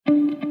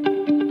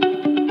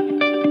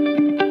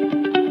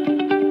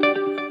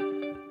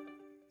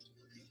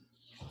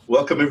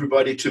welcome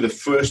everybody to the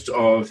first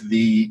of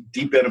the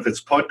Deep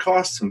Benefits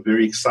podcast. I'm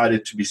very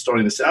excited to be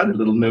starting this out, a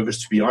little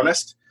nervous to be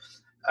honest.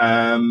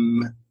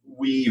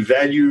 We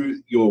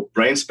value your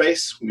brain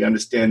space. We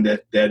understand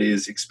that that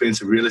is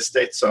expensive real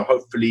estate, so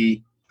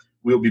hopefully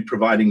we'll be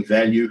providing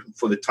value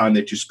for the time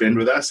that you spend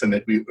with us and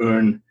that we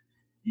earn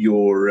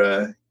your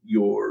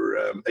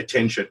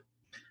attention.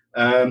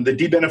 The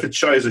Deep Benefits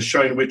show is a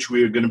show in which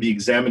we're going to be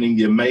examining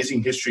the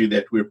amazing history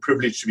that we're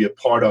privileged to be a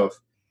part of.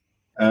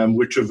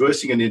 We're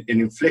traversing an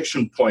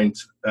inflection point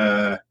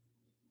that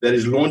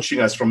is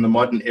launching us from the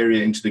modern era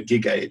into the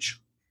gig age.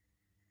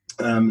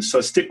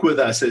 So stick with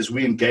us as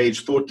we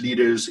engage thought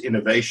leaders,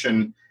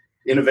 innovators,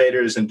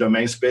 and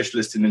domain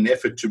specialists in an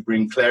effort to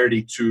bring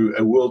clarity to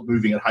a world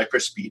moving at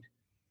hyperspeed.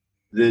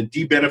 The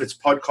Deep Benefits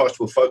podcast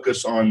will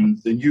focus on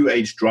the new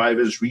age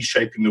drivers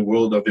reshaping the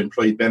world of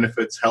employee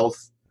benefits,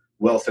 health,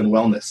 wealth, and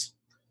wellness.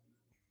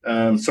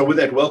 So with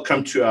that,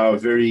 welcome to our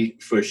very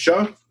first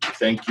show.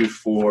 Thank you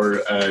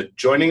for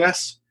joining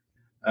us.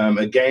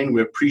 Again,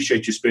 we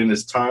appreciate you spending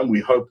this time. We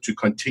hope to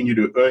continue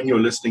to earn your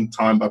listening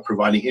time by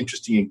providing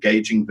interesting,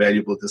 engaging,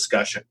 valuable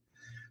discussion.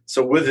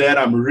 So with that,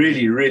 I'm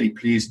really, really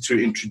pleased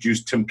to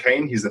introduce Tim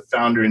Kane. He's the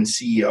founder and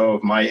CEO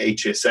of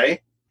myHSA.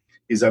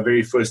 He's our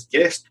very first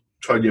guest.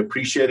 Totally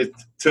appreciate it,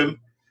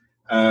 Tim.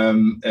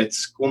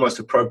 It's almost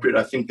appropriate,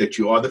 I think, that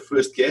you are the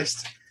first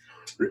guest.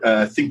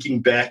 Thinking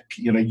back,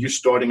 you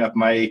starting up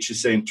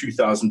myHSA in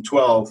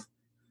 2012,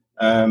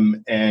 I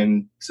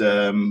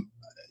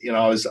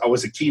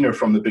was a keener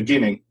from the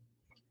beginning.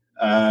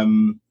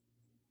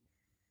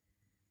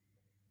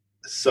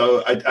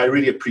 So I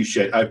really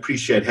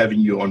appreciate having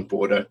you on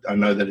board. I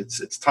know that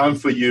it's time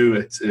for you.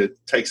 It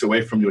takes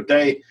away from your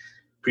day.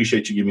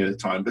 Appreciate you giving me the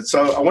time. But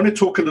so I want to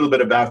talk a little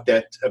bit about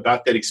that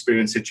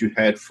experience that you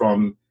had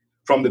from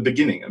the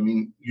beginning. I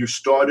mean, you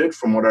started,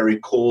 from what I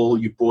recall,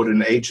 you bought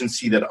an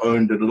agency that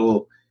owned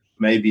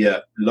maybe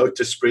a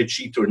Lotus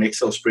spreadsheet or an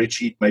Excel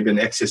spreadsheet, maybe an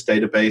Access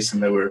database,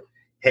 and they were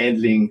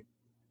handling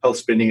health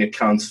spending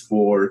accounts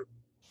for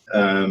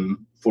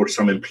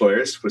some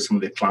employers, for some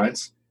of their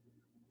clients.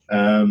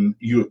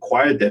 You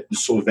acquired that and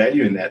saw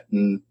value in that,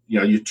 and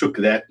you took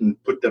that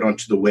and put that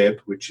onto the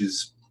web, which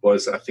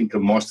was I think a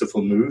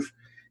masterful move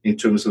in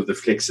terms of the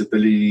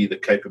flexibility, the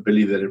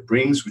capability that it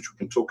brings, which we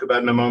can talk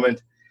about in a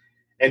moment.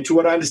 And to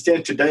what I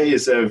understand today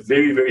is a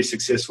very, very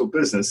successful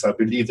business. I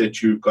believe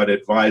that you've got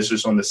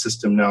advisors on the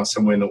system now,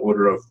 somewhere in the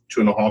order of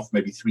 2,500,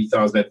 maybe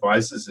 3,000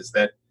 advisors. Is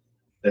that?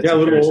 Yeah, a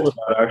little over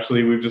that,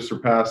 actually. We've just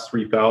surpassed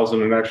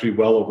 3,000 and actually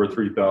well over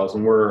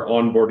 3,000. We're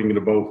onboarding at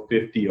about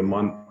 50 a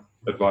month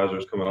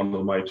advisors coming onto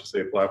the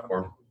myHSA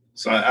platform.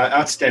 So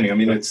outstanding. I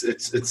mean, it's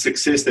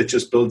success that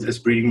just is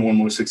breeding more and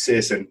more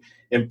success. And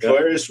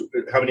employers,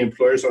 How many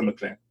employers on the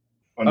plan?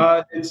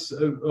 It's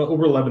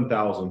over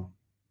 11,000.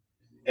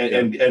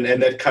 And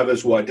that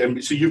covers what?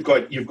 And so you've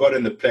got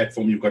in the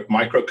platform, you've got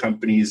micro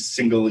companies,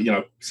 single,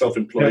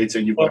 self-employed,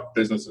 and you've got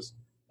businesses.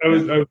 I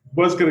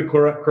was going to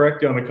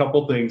correct you on a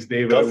couple things,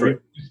 David.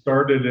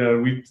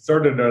 We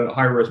started a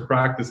high-risk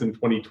practice in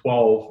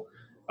 2012.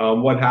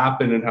 What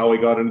happened and how we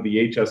got into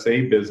the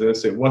HSA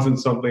business, it wasn't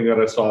something that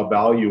I saw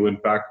value. In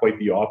fact, quite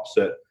the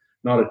opposite.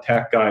 Not a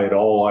tech guy at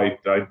all. I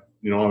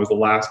was the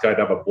last guy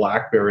to have a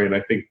BlackBerry, and I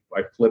think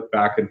I flipped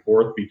back and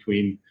forth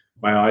between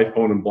my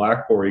iPhone and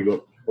BlackBerry,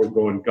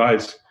 going,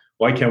 guys,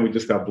 why can't we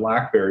just have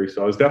BlackBerry?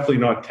 So I was definitely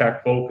not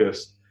tech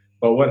focused.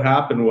 But what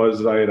happened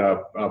was I had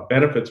a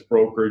benefits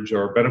brokerage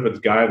or a benefits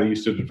guy that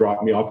used to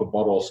drop me off a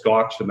bottle of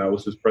scotch, and that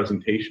was his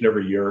presentation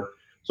every year.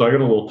 So I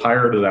got a little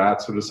tired of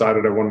that, so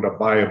decided I wanted to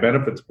buy a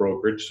benefits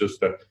brokerage.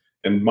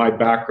 And my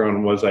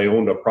background was I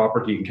owned a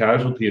property and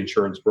casualty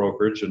insurance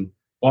brokerage and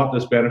bought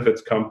this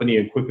benefits company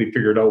and quickly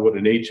figured out what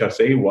an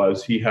HSA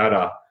was. He had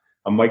a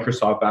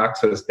Microsoft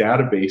Access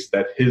database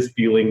that his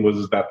feeling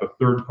was that the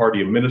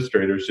third-party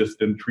administrators just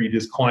didn't treat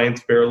his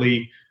clients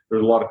fairly.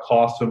 There's a lot of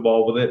costs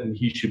involved with it, and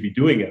he should be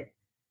doing it.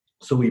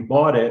 So we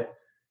bought it,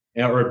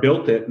 or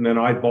built it, and then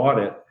I bought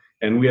it.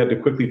 And we had to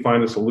quickly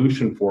find a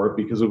solution for it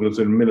because it was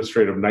an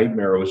administrative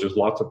nightmare. It was just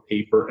lots of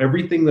paper.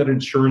 Everything that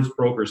insurance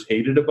brokers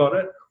hated about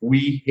it,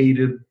 we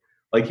hated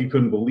like you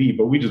couldn't believe,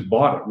 but we just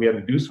bought it. We had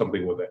to do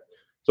something with it.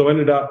 So I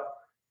ended up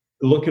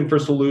looking for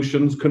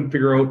solutions, couldn't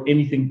figure out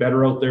anything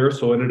better out there.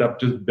 So ended up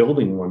just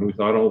building one. We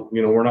thought,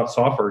 we're not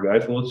software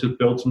guys. Well, let's just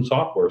build some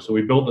software. So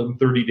we built it in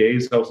 30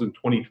 days. That was in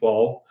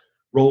 2012,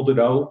 rolled it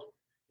out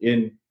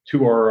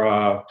to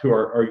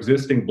our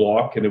existing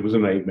block, and it was a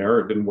nightmare.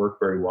 It didn't work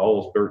very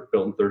well. It was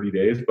built in 30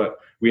 days, but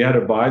we had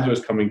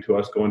advisors coming to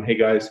us going, hey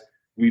guys,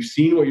 we've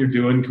seen what you're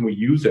doing. Can we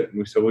use it? And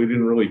we said, we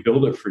didn't really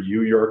build it for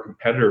you. You're a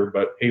competitor,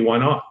 but hey, why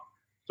not?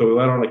 So we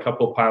let on a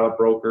couple of pilot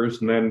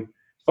brokers. And then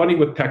funny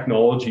with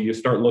technology, you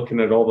start looking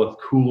at all the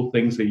cool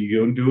things that you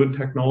can do in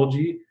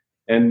technology.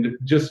 And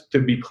just to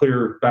be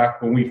clear,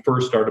 back when we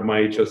first started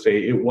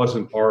myHSA, it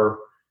wasn't our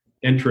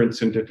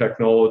entrance into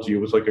technology.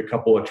 It was like a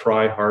couple of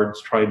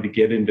tryhards trying to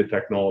get into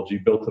technology,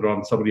 built it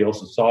on somebody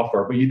else's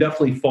software, but you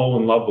definitely fall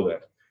in love with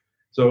it.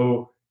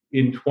 So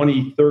in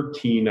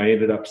 2013, I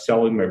ended up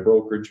selling my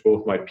brokerage,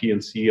 both my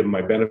PNC and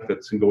my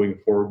benefits, and going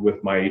forward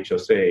with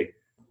myHSA.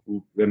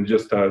 and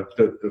just to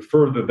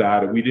further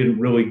that, we didn't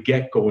really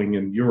get going,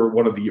 and you were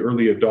one of the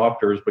early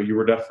adopters, but you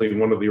were definitely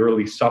one of the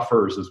early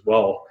sufferers as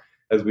well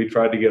as we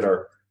tried to get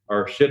our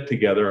shit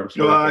together.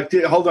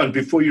 Hold on,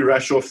 before you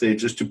rush off there,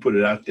 just to put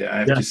it out there, I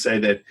have to say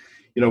that,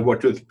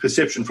 what the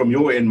perception from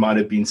your end might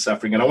have been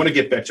suffering, and I want to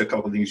get back to a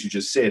couple of things you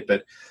just said,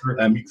 but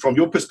from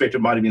your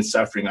perspective might have been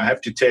suffering. I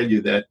have to tell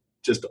you that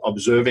just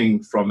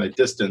observing from a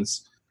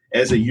distance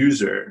as a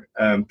user,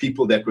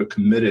 people that were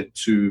committed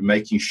to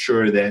making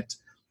sure that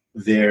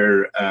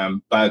their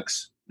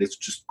bugs, let's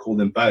just call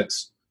them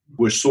bugs,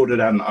 were sorted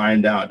out and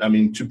ironed out. I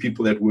mean, two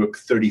people that work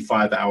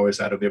 35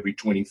 hours out of every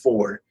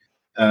 24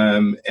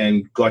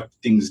 and got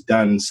things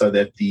done so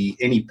that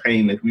any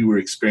pain that we were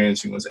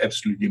experiencing was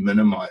absolutely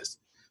minimized.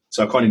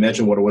 So I can't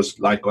imagine what it was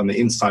like on the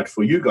inside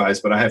for you guys,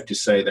 but I have to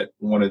say that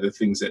one of the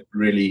things that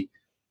really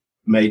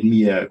made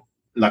me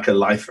like a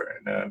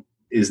lifer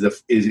is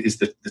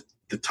the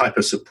type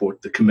of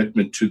support, the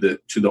commitment to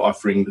the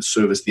offering, the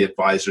service, the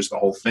advisors, the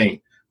whole thing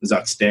was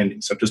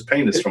outstanding. So just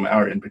paint this from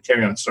our end, but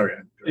carry on. Sorry.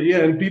 Yeah,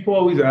 and people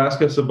always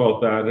ask us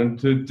about that. And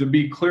to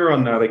be clear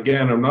on that,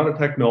 again, I'm not a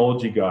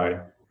technology guy.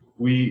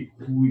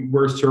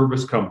 We're a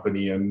service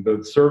company, and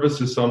the service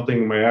is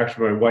something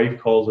my wife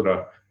calls it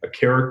a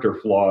character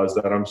flaw, is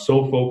that I'm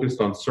so focused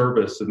on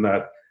service, and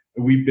that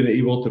we've been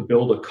able to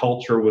build a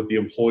culture with the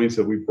employees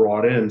that we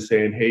brought in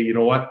saying, hey, you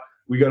know what?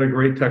 We got a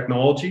great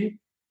technology,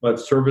 but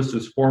service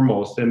is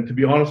foremost. And to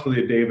be honest with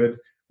you, David,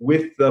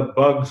 with the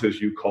bugs,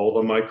 as you call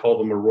them, I call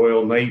them a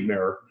royal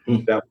nightmare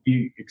that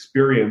we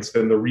experienced,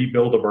 and the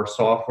rebuild of our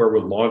software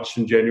was launched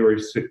in April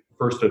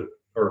 1st of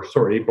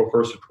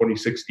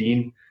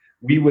 2016.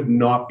 We would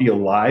not be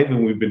alive,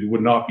 and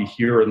would not be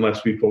here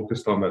unless we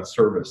focused on that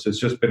service. It's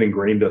just been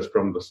ingrained us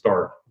from the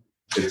start.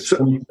 It's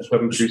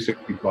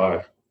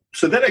 365.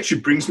 So that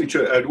actually brings me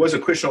to, it was a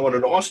question I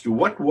wanted to ask you.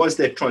 What was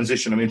that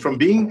transition? I mean, from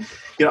being,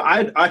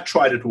 I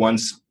tried it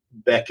once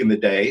back in the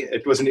day.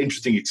 It was an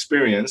interesting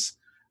experience.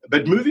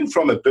 But moving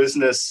from a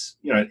business,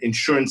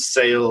 insurance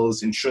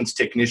sales, insurance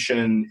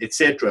technician,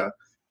 etc.,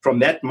 from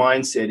that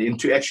mindset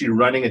into actually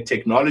running a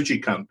technology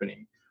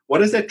company, what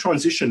does that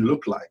transition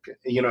look like?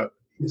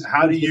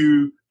 How do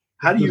you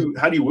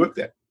work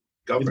that?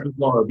 It's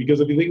bizarre, because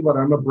if you think about it,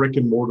 I'm a brick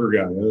and mortar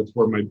guy. That's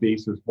where my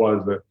basis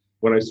was.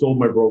 When I sold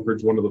my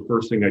brokerage, one of the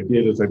first thing I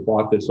did is I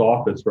bought this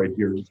office right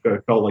here. Just I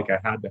felt like I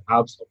had to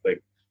have something.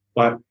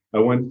 But I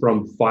went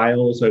from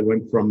files, I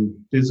went from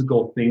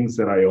physical things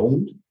that I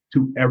owned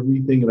to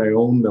everything that I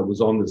owned that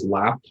was on this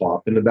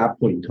laptop. And at that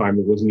point in time,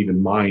 it wasn't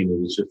even mine. It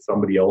was just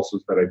somebody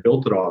else's that I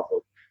built it off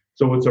of.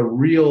 So it's a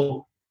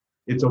real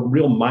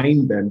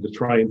mind bend to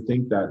try and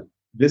think that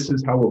this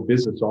is how a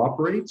business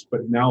operates,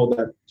 but now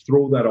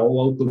throw that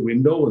all out the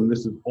window and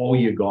this is all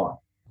you got.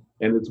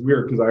 And it's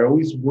weird because I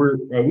always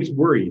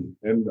worried,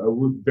 and I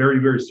was very,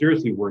 very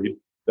seriously worried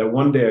that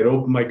one day I'd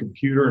open my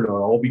computer and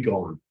it'll all be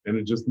gone. And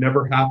it just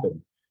never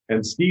happened.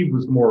 And Steve,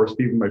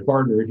 my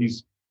partner,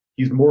 he's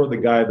more the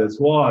guy that's,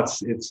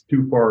 it's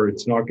too far,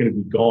 it's not going to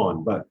be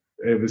gone. But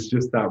it was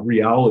just that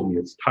reality.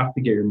 It's tough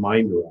to get your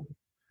mind around.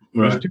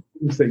 Right. There's two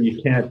things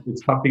that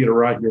it's tough to get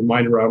your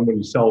mind around when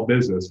you sell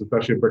business,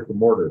 especially brick and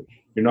mortar.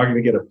 You're not going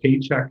to get a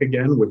paycheck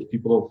again, which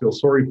people don't feel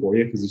sorry for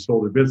you because you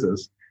sold their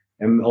business.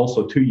 And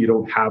also, too, you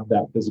don't have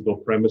that physical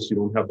premise. You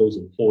don't have those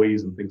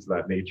employees and things of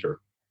that nature.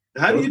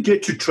 How do you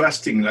get to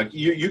trusting? Like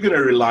you're going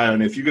to rely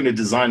on, if you're going to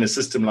design a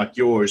system like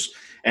yours,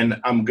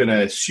 and I'm going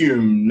to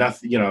assume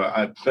nothing,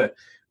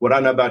 what I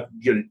know about,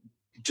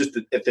 just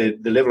at the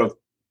level of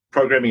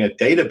programming a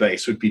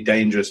database would be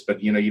dangerous,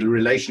 but your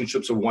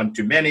relationships are one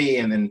too many,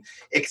 and then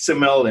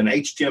XML and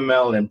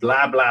HTML and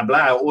blah blah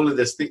blah, all of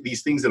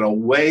these things that are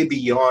way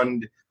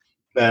beyond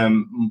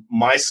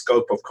my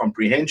scope of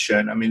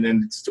comprehension. I mean,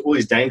 and it's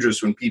always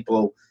dangerous when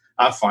people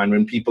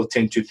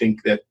tend to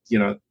think that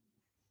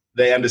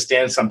they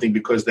understand something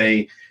because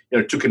they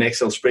took an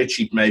Excel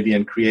spreadsheet maybe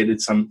and created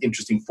some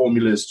interesting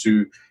formulas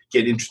to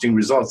get interesting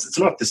results. It's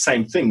not the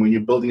same thing when you're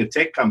building a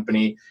tech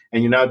company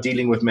and you're now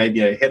dealing with maybe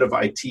a head of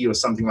IT or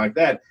something like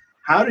that.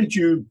 How did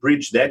you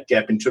bridge that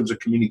gap in terms of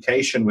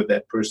communication with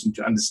that person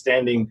to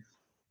understanding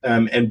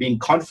and being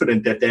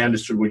confident that they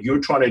understood what you're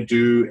trying to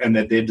do and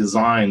that their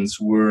designs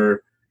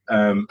were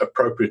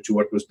appropriate to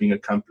what was being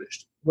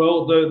accomplished?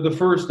 Well, the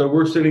first,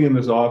 we're sitting in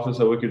this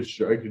office.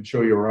 I could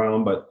show you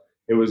around, but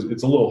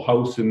it's a little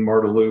house in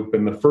Marda Loop.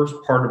 And the first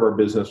part of our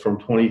business from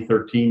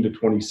 2013 to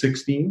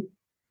 2016,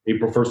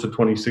 April 1st of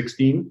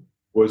 2016,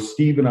 was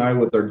Steve and I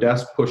with our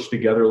desk pushed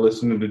together,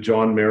 listening to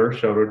John Mayer,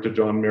 shout out to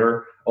John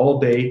Mayer,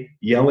 all day,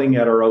 yelling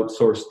at our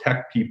outsourced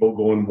tech people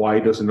going, why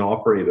doesn't it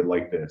operate it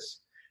like this?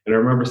 And I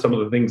remember some of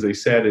the things they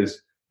said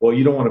is, well,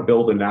 you don't want to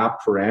build an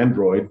app for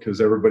Android because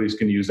everybody's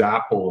going to use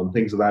Apple and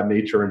things of that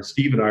nature. And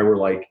Steve and I were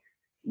like,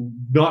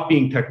 not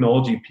being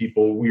technology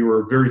people, we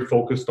were very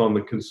focused on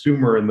the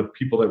consumer and the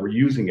people that were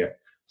using it.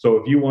 So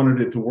if you wanted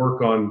it to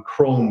work on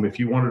Chrome, if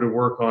you wanted to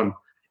work on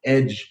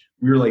Edge,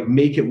 we were like,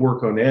 make it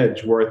work on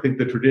Edge, where I think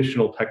the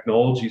traditional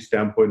technology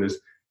standpoint is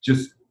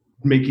just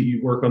make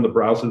it work on the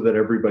browser that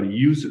everybody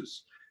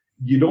uses.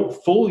 You don't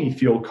fully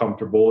feel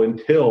comfortable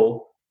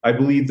until I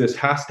believe this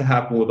has to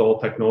happen with all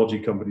technology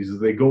companies as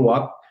they go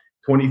up.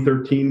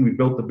 2013, we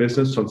built the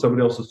business on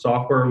somebody else's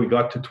software. We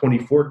got to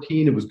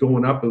 2014, it was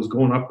going up, it was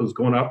going up, it was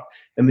going up.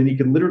 And then you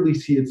can literally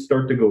see it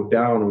start to go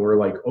down. And we're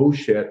like, oh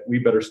shit, we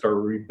better start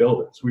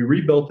rebuild it. So we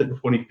rebuilt it in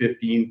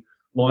 2015,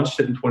 launched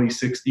it in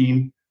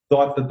 2016,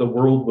 thought that the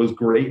world was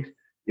great.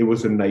 It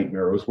was a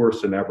nightmare. It was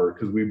worse than ever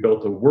because we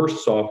built a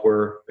worse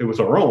software. It was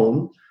our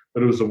own,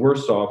 but it was the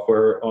worst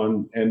software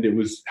and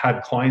it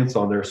had clients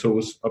on there. So it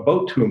was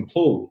about to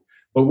implode.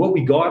 But what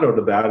we got out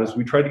of that is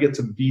we tried to get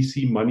some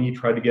VC money,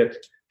 tried to get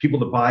people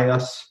to buy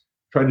us,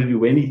 tried to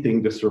do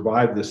anything to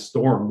survive this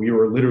storm. We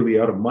were literally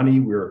out of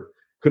money.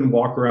 Couldn't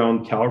walk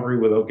around Calgary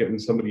without getting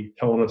somebody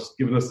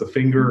giving us the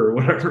finger or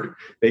whatever.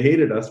 They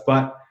hated us.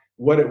 But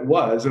what it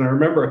was, and I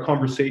remember a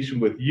conversation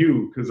with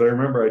you, because I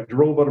remember I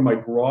drove out of my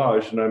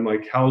garage and I'm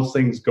like, how's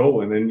things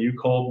going? And you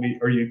called me,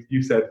 or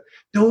you said,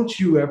 don't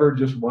you ever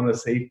just want to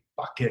say,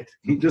 fuck it,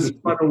 just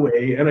run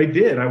away? And I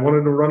did. I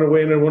wanted to run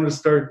away and I wanted to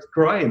start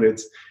crying.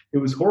 It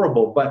was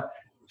horrible. But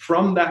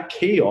from that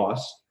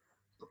chaos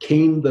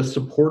came the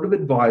support of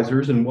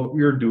advisors and what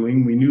we were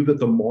doing. We knew that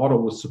the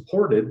model was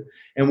supported.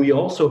 And we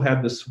also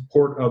had the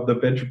support of the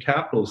venture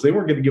capitalists. They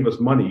weren't going to give us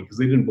money because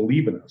they didn't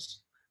believe in us.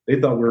 They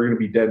thought we were going to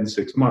be dead in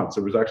 6 months.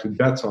 There was actually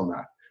bets on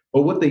that.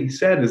 But what they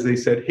said is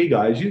hey,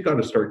 guys, you got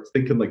to start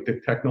thinking like the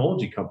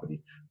technology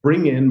company.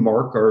 Bring in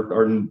Mark,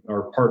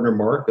 our partner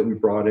Mark that we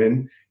brought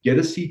in, get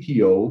a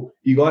CTO.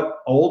 You got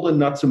all the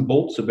nuts and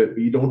bolts of it,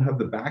 but you don't have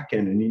the back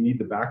end and you need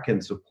the back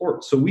end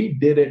support. So we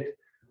did it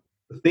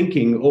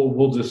thinking,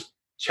 we'll just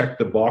check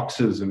the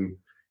boxes and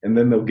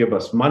then they'll give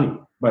us money.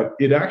 But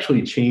it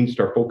actually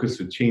changed our focus.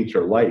 It changed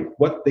our life.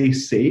 What they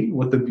say,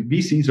 what the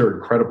VCs are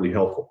incredibly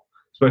helpful,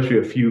 especially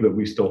a few that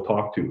we still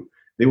talk to.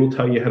 They will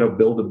tell you how to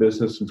build a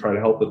business and try to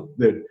help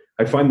it.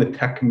 I find the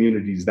tech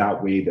communities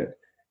that way, that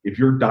if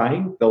you're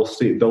dying,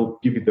 they'll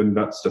give you the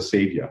nuts to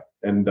save you.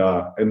 And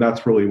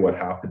that's really what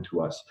happened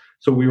to us.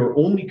 So we were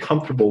only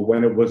comfortable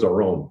when it was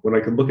our own, when I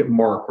could look at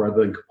Mark rather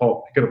than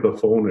picking up the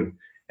phone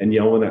and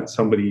yelling at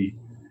somebody,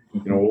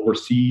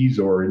 overseas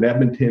or in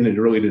Edmonton. It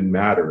really didn't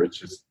matter. It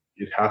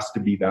has to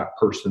be that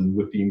person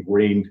with the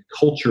ingrained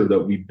culture that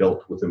we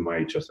built within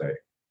myHSA.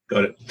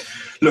 Got it.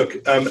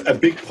 Look, a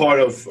big part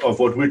of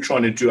what we're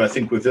trying to do, I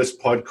think, with this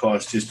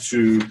podcast is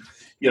to,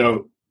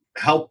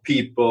 help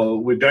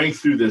people. We're going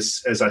through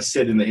this, as I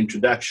said in the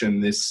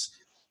introduction, this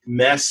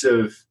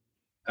massive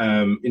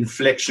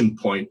inflection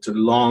point, a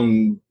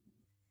long,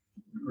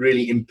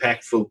 really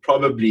impactful,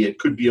 probably it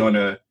could be on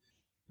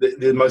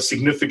the most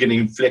significant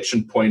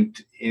inflection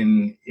point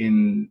in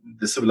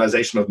the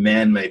civilization of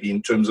man, maybe,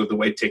 in terms of the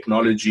way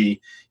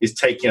technology is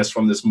taking us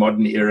from this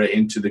modern era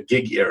into the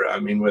gig era. I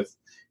mean, with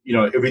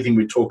everything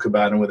we talk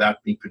about, and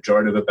without being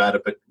pejorative about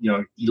it, but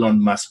Elon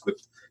Musk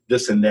with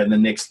this and that and the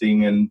next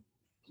thing, and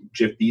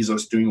Jeff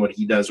Bezos doing what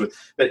he does with.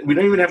 But we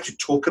don't even have to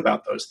talk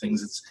about those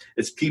things.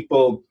 It's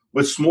people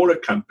with smaller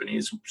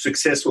companies,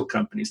 successful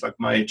companies like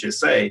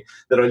myHSA,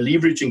 that are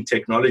leveraging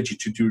technology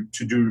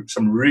to do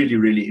some really,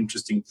 really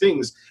interesting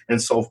things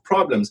and solve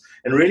problems.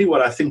 And really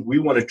what I think we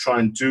want to try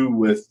and do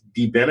with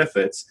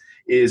D-Benefits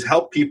is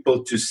help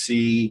people to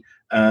see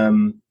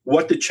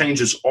what the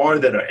changes are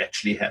that are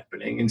actually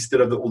happening,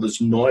 instead of all this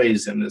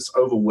noise and this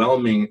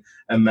overwhelming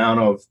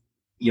amount of,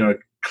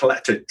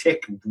 clutter tech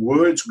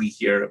words we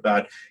hear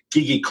about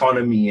gig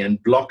economy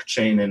and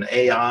blockchain and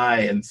AI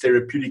and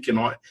therapeutic and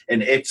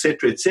et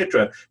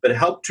cetera, but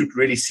help to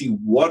really see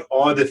what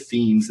are the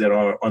themes that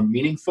are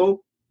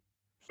meaningful.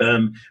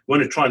 We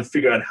want to try and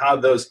figure out how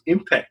those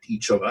impact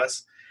each of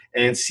us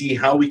and see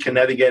how we can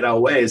navigate our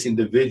way as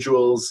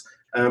individuals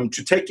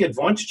to take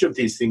advantage of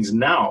these things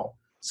now,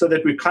 so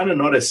that we're kind of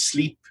not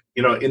asleep,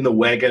 in the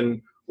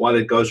wagon while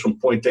it goes from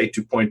point A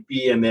to point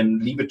B, and then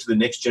leave it to the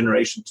next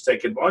generation to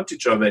take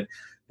advantage of it.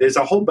 There's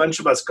a whole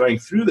bunch of us going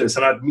through this.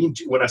 And I mean,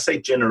 when I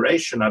say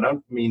generation, I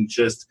don't mean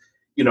just,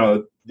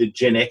 the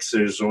Gen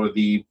Xers or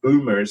the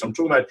boomers. I'm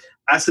talking about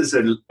us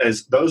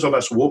as those of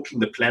us walking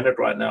the planet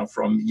right now,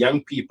 from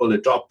young people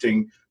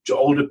adopting to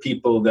older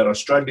people that are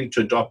struggling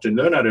to adopt and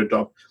learn how to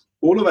adopt.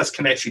 All of us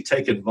can actually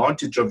take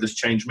advantage of this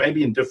change,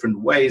 maybe in different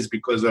ways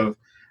because of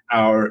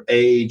our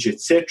age,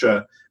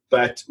 etc.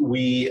 But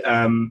we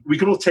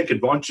can all take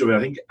advantage of it.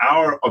 I think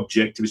our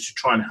objective is to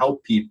try and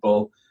help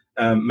people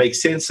make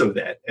sense of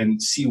that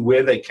and see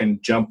where they can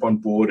jump on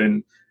board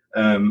and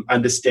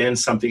understand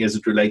something as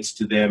it relates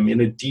to them in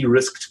a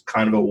de-risked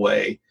kind of a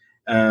way,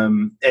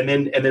 and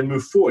then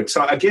move forward.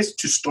 So I guess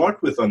to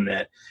start with on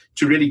that,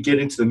 to really get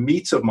into the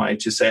meat of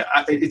myHSA,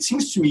 it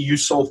seems to me you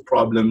solve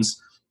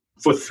problems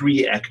for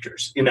three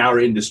actors in our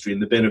industry, in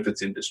the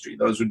benefits industry.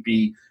 Those would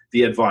be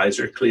the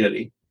advisor,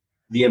 clearly,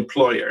 the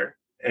employer,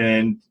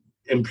 and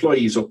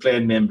employees or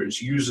plan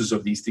members, users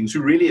of these things,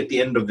 who really at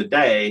the end of the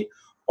day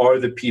are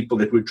the people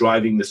that we're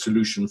driving the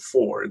solution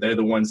for. They're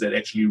the ones that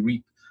actually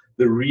reap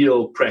the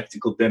real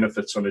practical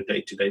benefits on a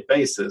day-to-day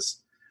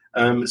basis.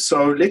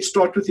 So let's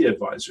start with the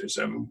advisors.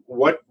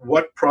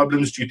 What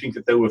problems do you think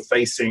that they were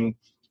facing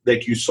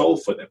that you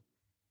solve for them?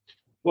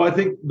 Well, I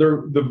think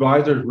the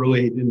advisors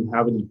really didn't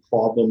have any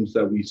problems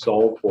that we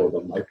solved for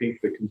them. I think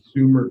the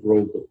consumer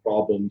drove the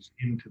problems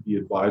into the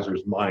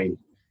advisor's mind.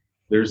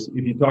 If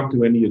you talk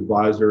to any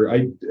advisor,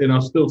 and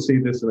I'll still say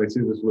this, and I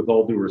say this with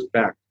all due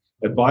respect,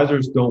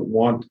 advisors don't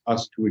want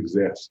us to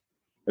exist.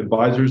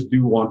 Advisors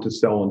do want to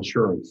sell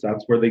insurance.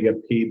 That's where they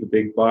get paid the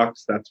big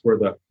bucks. That's where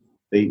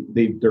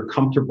they're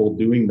comfortable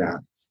doing that.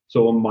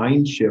 So a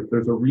mind shift,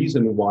 there's a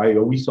reason why I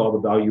always saw the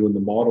value in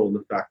the model and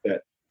the fact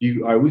that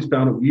I always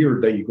found it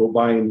weird that you go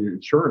buy your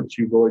insurance,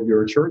 you go to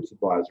your insurance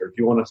advisor. If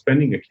you want a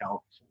spending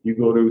account, you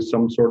go to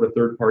some sort of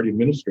third-party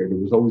administrator.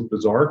 It was always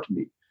bizarre to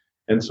me.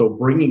 And so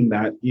bringing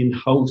that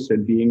in-house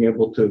and being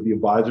able to the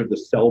advisor to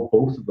sell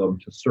both of them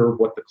to serve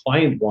what the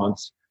client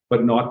wants,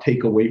 but not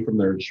take away from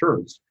their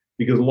insurance.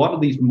 Because a lot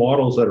of these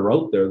models that are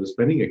out there, the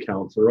spending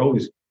accounts, are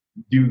always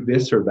do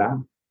this or that.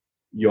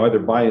 You either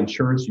buy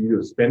insurance or you do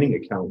a spending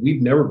account.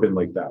 We've never been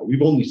like that.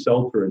 We've only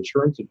sold for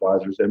insurance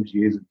advisors,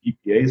 MGAs and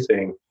TPAs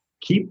saying,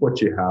 keep what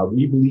you have.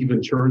 We believe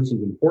insurance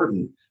is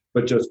important,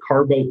 but just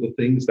carve out the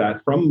things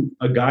that from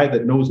a guy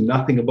that knows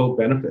nothing about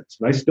benefits.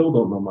 And I still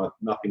don't know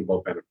nothing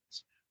about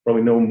benefits.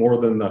 Probably know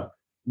more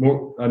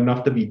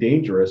enough to be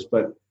dangerous.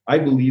 But I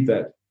believe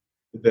that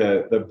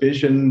the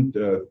vision,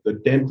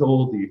 the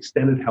dental, the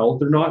extended health,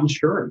 they're not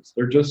insurance.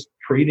 They're just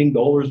trading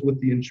dollars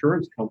with the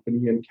insurance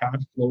company and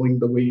cash flowing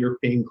the way you're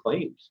paying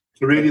claims.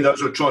 Really,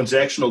 those are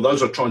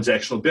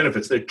transactional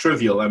benefits. They're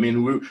trivial. I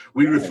mean,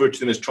 we refer to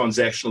them as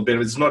transactional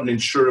benefits. It's not an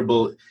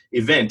insurable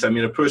event. I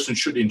mean, a person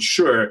should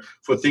insure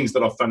for things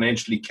that are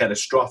financially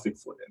catastrophic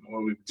for them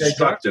or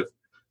destructive. Exactly.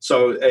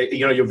 So,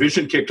 your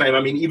vision care claim, I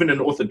mean, even an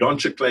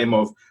orthodontic claim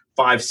of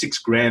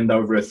 $5-6 grand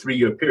over a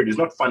 3-year period is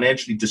not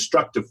financially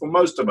destructive for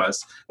most of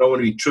us. I don't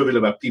want to be trivial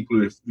about people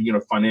who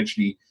are,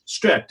 financially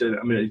strapped.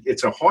 I mean,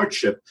 it's a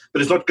hardship,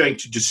 but it's not going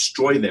to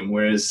destroy them.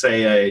 Whereas,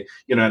 say,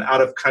 an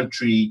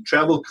out-of-country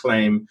travel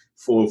claim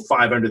for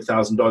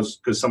 $500,000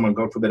 because someone,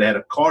 God forbid, had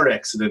a car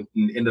accident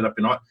and ended up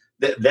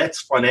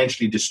that's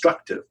financially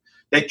destructive.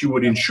 That you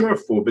would insure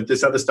for, but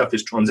this other stuff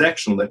is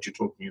transactional that you're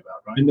talking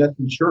about, right? And that's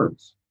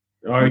insurance.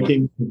 I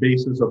came to the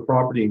basis of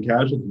property and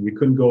casualty. You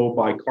couldn't go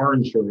buy car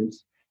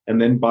insurance and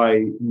then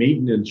buy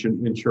maintenance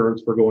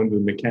insurance for going to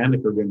the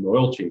mechanic or getting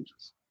oil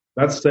changes.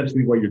 That's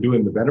essentially what you're doing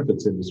in the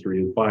benefits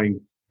industry, is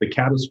buying the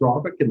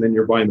catastrophic and then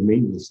you're buying the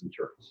maintenance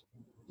insurance.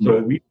 So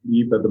we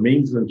believe that the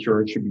maintenance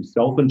insurance should be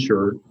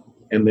self-insured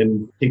and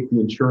then take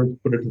the insurance,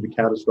 put it to the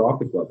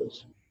catastrophic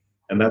levels.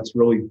 And that's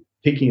really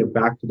taking it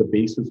back to the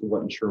basis of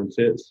what insurance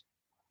is.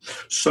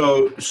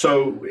 So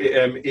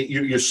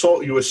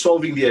you were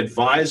solving the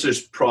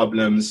advisor's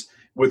problems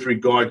with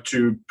regard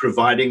to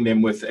providing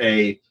them with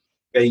a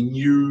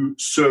new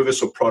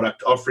service or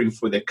product offering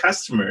for their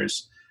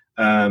customers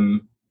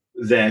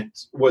that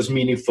was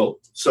meaningful,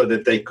 so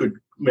that they could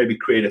maybe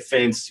create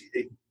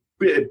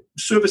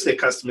service their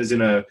customers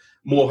in a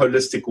more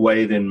holistic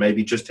way than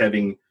maybe just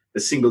having a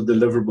single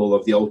deliverable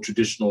of the old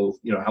traditional,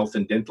 health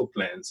and dental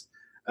plans.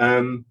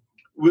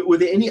 Were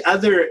there any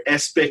other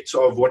aspects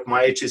of what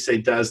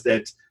myHSA does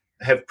that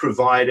have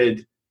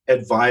provided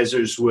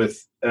advisors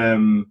with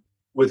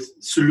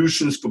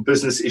solutions for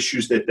business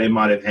issues that they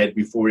might have had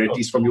before, at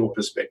least from your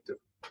perspective?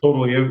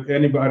 Totally.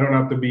 Anybody, I don't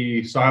have to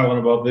be silent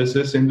about this.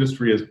 This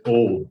industry is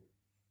old,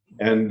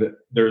 and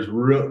there's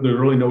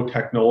really no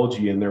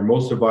technology in there.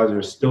 Most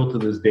advisors still to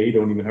this day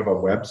don't even have a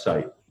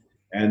website.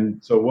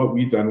 And so what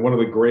we've done, one of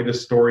the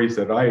greatest stories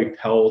that I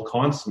tell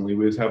constantly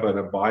was have an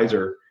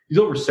advisor. He's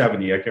over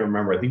 70. I can't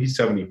remember. I think he's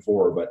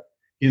 74, but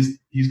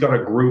he's got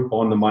a group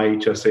on the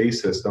myHSA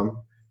system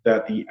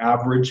that the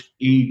average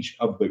age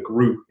of the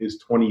group is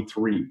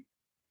 23.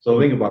 So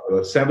think about it,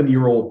 a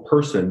 70-year-old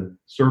person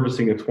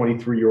servicing a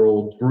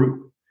 23-year-old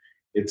group.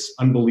 It's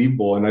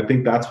unbelievable. And I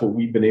think that's what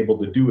we've been able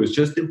to do, is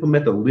just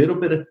implement a little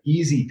bit of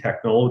easy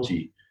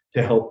technology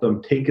to help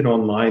them take it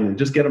online and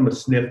just get them a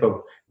sniff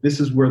of this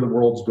is where the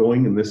world's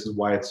going and this is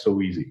why it's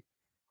so easy.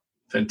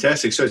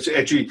 Fantastic. So it's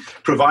actually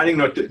providing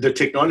not the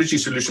technology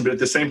solution, but at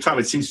the same time,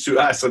 it seems to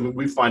us, I mean,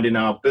 we find in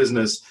our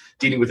business,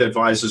 dealing with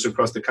advisors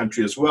across the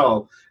country as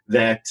well,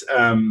 that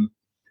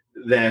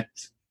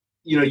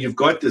you've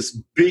got this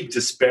big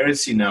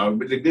disparity now.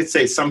 Let's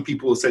say some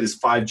people will say there's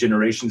 5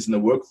 generations in the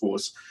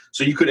workforce.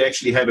 So you could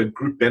actually have a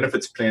group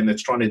benefits plan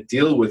that's trying to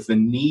deal with the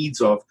needs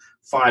of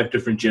 5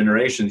 different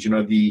generations.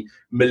 The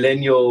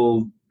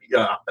millennial,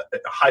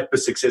 hyper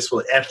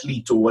successful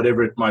athlete or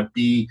whatever it might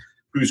be,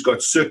 who's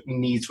got certain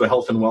needs for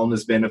health and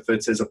wellness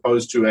benefits, as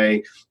opposed to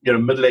a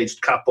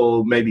middle-aged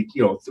couple, maybe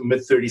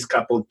mid-30s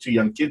couple, 2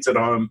 young kids at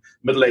home,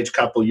 middle-aged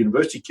couple,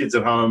 university kids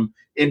at home,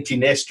 empty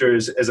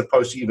nesters, as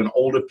opposed to even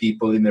older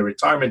people in their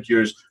retirement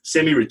years,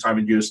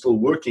 semi-retirement years, still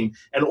working,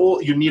 and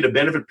all you need a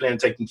benefit plan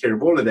taking care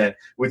of all of that. It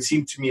would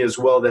seem to me as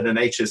well that an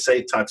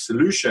HSA type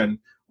solution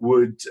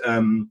would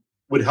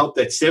help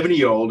that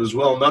 70-year-old as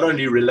well, not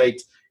only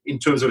relate in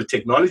terms of a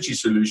technology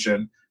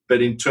solution, but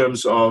in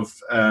terms of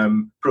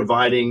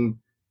providing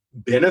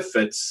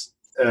benefits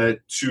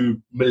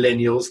to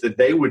millennials that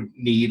they would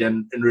need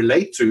and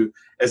relate to,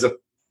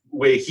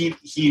 where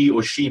he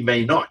or she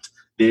may not.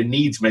 Their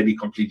needs may be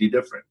completely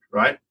different,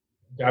 right?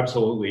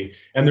 Absolutely.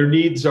 And their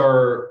needs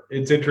are,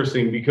 it's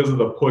interesting because of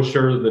the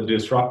pusher, the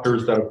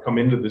disruptors that have come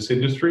into this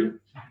industry.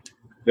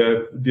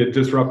 The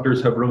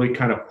disruptors have really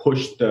kind of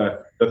pushed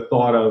the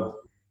thought of,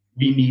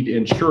 we need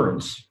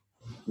insurance.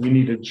 We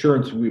need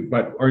insurance,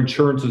 but our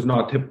insurance is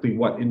not typically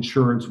what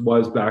insurance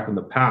was back in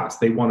the past.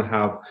 They want to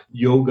have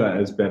yoga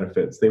as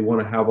benefits. They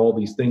want to have all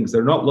these things.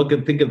 They're not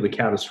thinking of the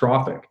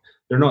catastrophic.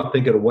 They're not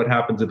thinking of what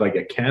happens if I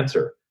get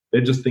cancer.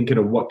 They're just thinking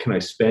of what can I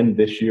spend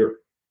this year.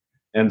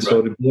 And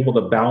so to be able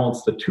to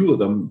balance the two of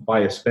them by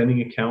a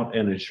spending account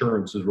and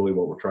insurance is really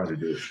what we're trying to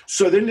do.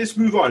 So then let's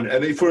move on. I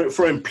mean,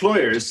 for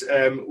employers,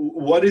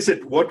 what is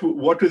it? What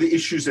were the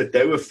issues that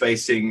they were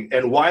facing,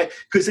 and why?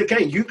 Because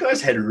again, you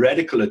guys had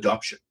radical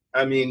adoption.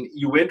 I mean,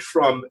 you went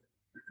from,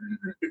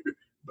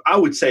 I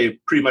would say,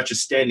 pretty much a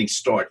standing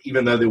start,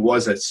 even though there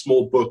was a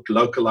small book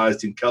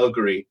localized in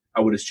Calgary. I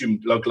would assume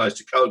localized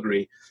to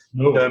Calgary,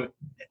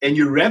 and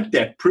you ramped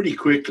that pretty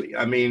quickly.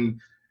 I mean.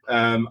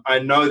 I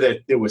know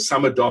that there were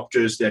some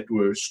adopters that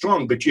were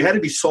strong, but you had to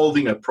be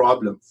solving a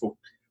problem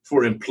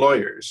for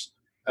employers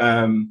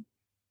in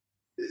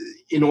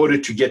order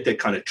to get that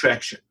kind of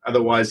traction.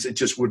 Otherwise, it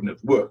just wouldn't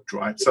have worked,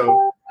 right?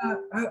 So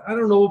I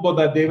don't know about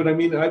that, David. I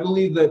mean, I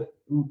believe that,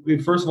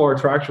 first of all, our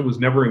traction was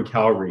never in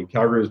Calgary.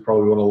 Calgary is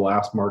probably one of the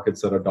last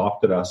markets that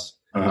adopted us.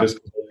 Just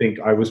I think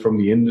I was from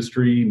the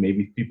industry.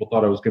 Maybe people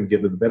thought I was going to get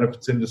into the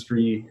benefits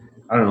industry.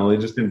 I don't know. They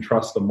just didn't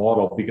trust the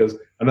model, because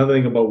another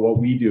thing about what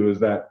we do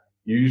is that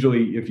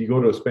usually, if you go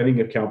to a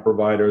spending account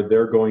provider,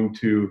 they're going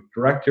to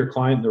direct your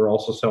client. They're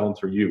also selling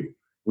through you.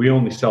 We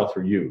only sell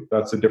through you.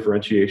 That's the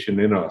differentiation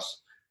in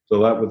us. So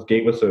that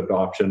gave us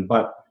adoption.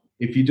 But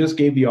if you just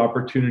gave the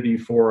opportunity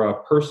for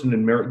a person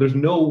in merit, there's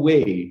no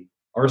way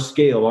our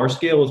scale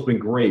has been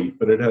great,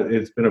 but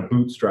it's been a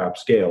bootstrap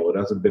scale. It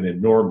hasn't been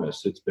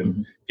enormous. It's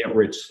been get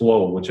rich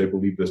slow, which I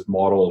believe this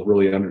model is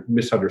really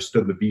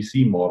misunderstood. The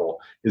BC model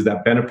is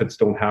that benefits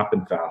don't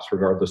happen fast,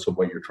 regardless of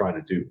what you're trying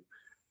to do.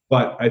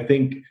 But I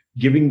think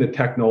giving the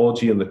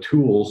technology and the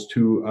tools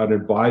to an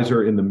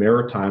advisor in the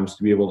Maritimes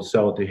to be able to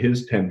sell it to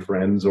his 10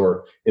 friends,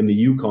 or in the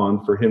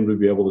Yukon for him to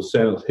be able to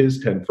sell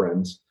his 10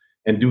 friends,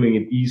 and doing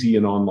it easy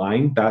and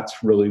online,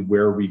 that's really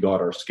where we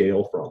got our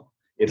scale from.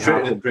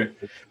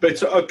 But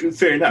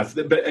fair enough.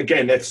 But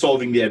again, that's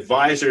solving the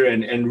advisor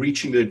and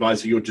reaching the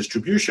advisor, your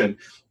distribution.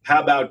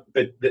 How about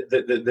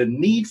the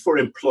need for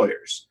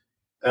employers?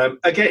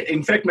 Again,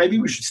 in fact, maybe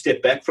we should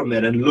step back from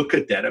that and look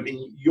at that. I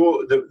mean,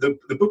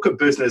 the book of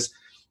business,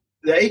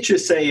 the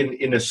HSA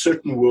in a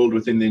certain world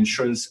within the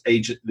insurance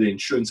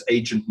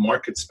agent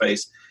market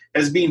space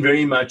has been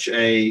very much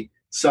a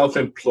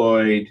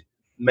self-employed,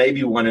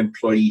 maybe one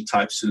employee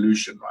type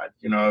solution, right?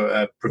 You know,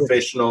 a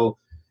professional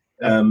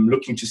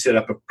looking to set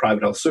up a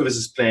private health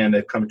services plan.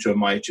 They've come to a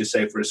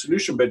myHSA for a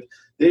solution, but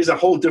there's a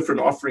whole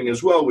different offering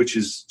as well, which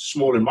is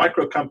small and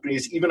micro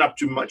companies, even up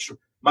to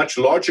much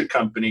larger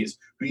companies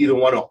who either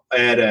want to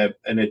add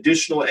an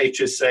additional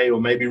HSA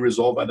or maybe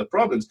resolve other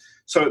problems.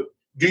 So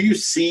do you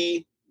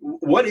see,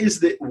 what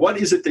is it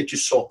that you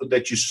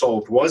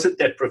solved? Was it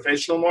that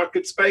professional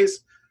market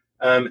space?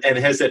 And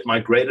has that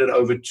migrated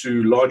over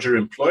to larger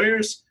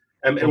employers?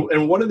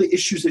 And what are the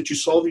issues that you're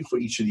solving for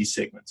each of these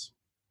segments?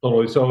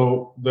 Totally.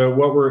 So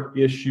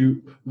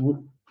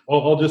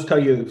I'll just tell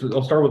you,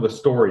 I'll start with a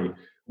story.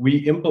 We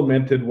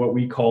implemented what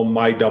we call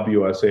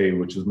myWSA,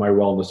 which is my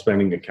wellness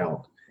spending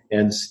account.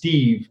 And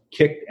Steve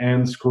kicked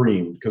and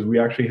screamed because we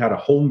actually had a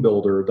home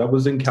builder that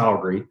was in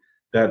Calgary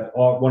that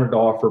wanted to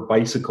offer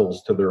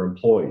bicycles to their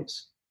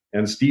employees.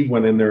 And Steve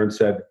went in there and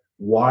said,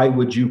 why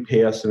would you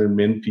pay us an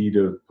admin fee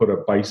to put a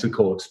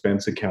bicycle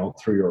expense account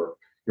through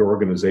your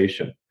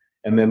organization?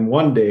 And then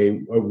one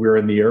day we were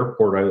in the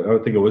airport, I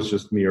think it was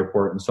just in the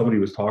airport, and somebody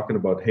was talking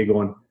about, hey,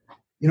 going,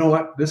 you know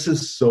what, this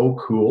is so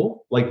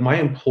cool. Like, my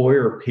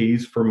employer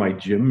pays for my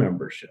gym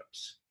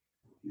memberships.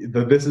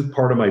 This is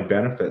part of my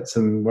benefits.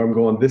 And I'm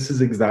going, this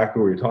is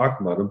exactly what you're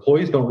talking about.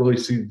 Employees don't really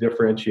see the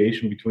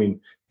differentiation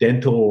between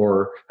dental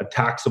or a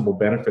taxable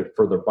benefit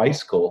for their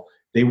bicycle.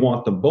 They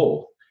want them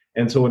both.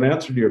 And so in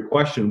answer to your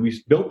question,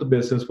 we built the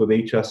business with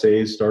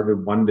HSAs,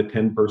 started 1 to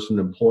 10 person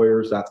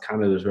employers. That's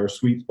kind of our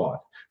sweet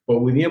spot.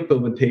 But with the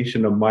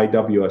implementation of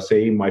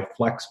myWSA, my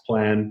flex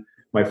plan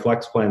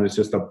is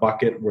just a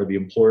bucket where the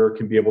employer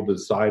can be able to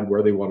decide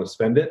where they want to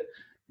spend it.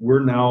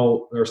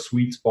 Our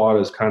sweet spot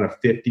is kind of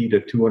 50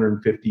 to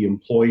 250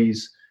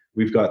 employees.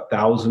 We've got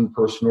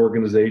 1,000-person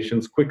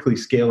organizations quickly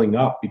scaling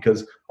up,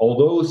 because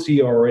although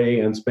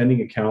CRA and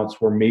spending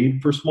accounts were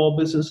made for small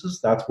businesses,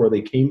 that's where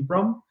they came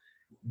from.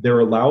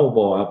 They're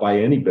allowable by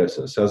any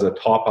business as a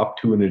top up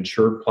to an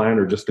insured plan,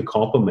 or just to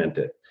complement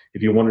it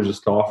if you want to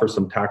just offer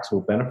some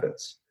taxable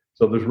benefits.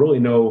 So there's really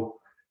no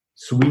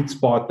sweet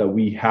spot that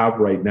we have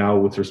right now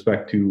with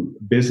respect to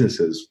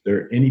businesses.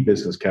 Any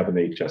business can have an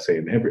HSA,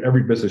 and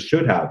every business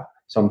should have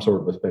some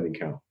sort of a spending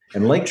account.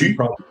 And you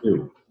probably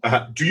do.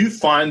 Do you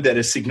find that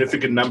a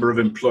significant number of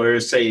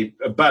employers, say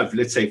above,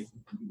 let's say,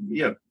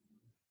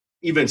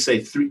 even say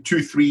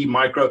 3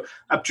 micro,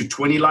 up to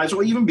 20 lives,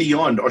 or even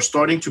beyond, are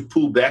starting to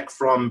pull back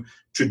from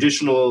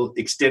traditional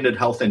extended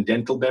health and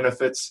dental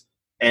benefits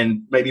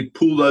and maybe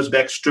pull those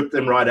back, strip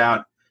them right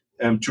out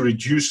to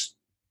reduce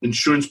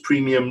insurance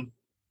premium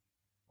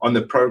on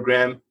the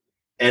program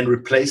and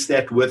replace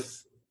that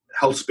with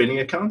health spending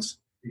accounts?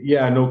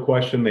 Yeah, no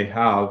question they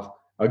have.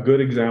 A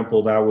good example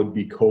of that would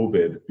be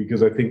COVID,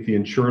 because I think the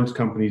insurance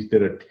companies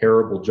did a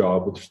terrible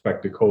job with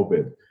respect to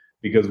COVID.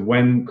 Because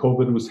when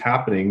COVID was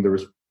happening, there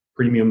was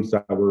premiums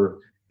that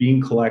were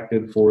being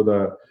collected for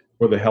the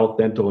health,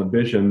 dental, and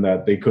vision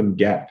that they couldn't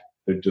get.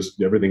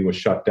 Everything was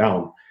shut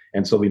down.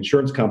 And so the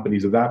insurance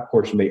companies of that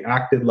portion, they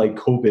acted like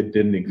COVID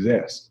didn't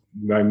exist.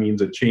 That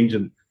means a change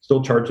in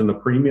still charging the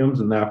premiums,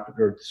 and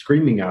after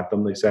screaming at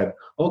them, they said,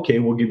 okay,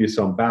 we'll give you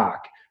some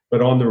back.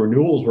 But on the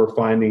renewals, we're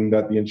finding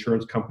that the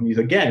insurance companies,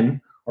 again,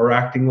 are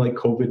acting like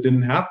COVID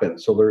didn't happen.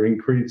 So they're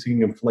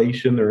increasing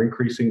inflation, they're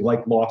increasing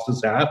like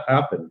losses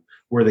happen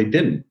where they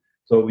didn't.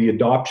 So the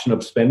adoption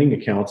of spending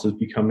accounts is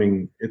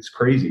becoming, it's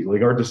crazy.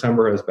 Like our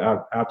December has been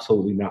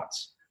absolutely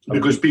nuts.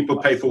 Because people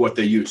pay for what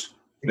they use.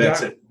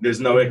 That's Exactly. it. There's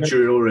no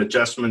actuarial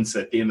adjustments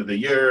at the end of the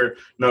year,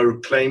 no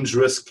claims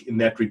risk in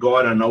that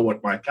regard. I know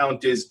what my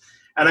account is.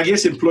 And I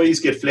guess employees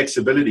get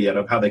flexibility out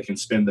of how they can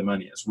spend the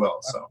money as well.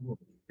 So,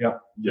 yeah.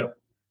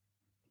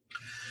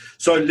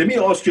 So let me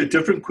ask you a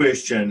different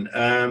question.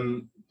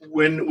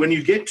 When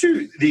you get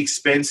to the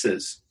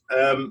expenses,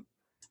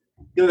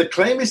 the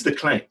claim is the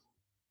claim.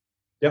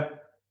 Yeah.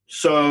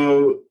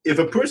 So if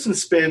a person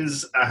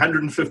spends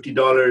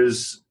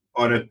 $150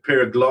 on a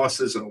pair of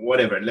glasses or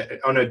whatever,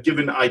 on a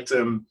given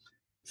item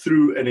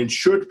through an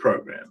insured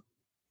program,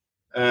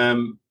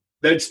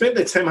 they'd spend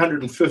that same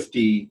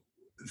 $150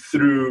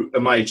 through a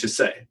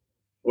myHSA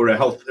or a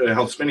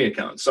health spending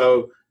account.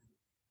 So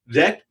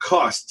that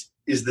cost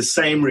is the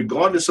same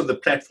regardless of the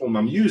platform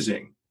I'm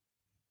using.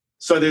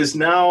 So there's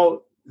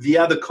now the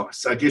other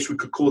costs. I guess we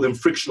could call them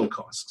frictional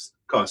costs.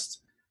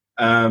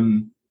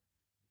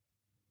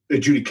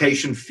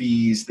 Adjudication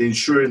fees, the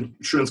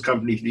insurance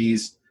company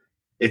fees,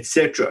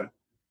 etc.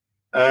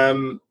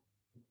 How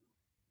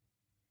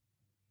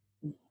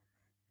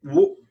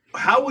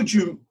would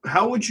you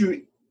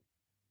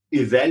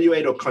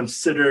evaluate or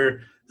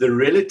consider the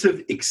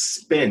relative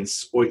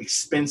expense or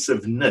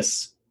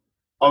expensiveness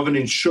of an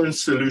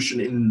insurance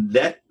solution in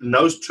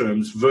those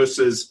terms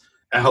versus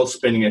a health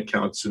spending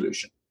account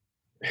solution?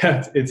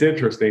 It's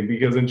interesting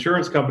because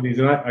insurance companies,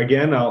 and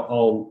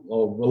I'll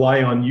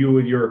rely on you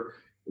and your.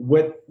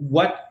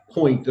 What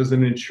point does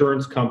an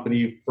insurance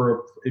company,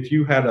 if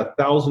you had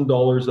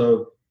 $1,000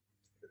 of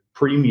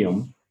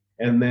premium,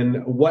 and then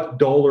what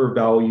dollar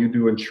value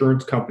do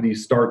insurance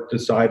companies start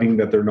deciding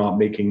that they're not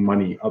making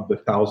money of the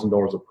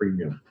 $1,000 of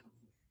premium?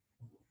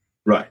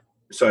 Right.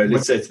 So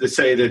let's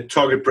say the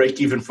target break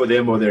even for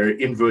them or their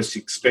inverse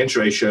expense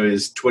ratio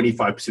is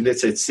 25%.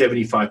 Let's say it's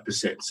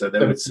 75%. So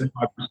that would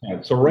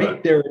 75%. So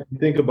right there, if you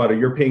think about it,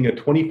 you're paying a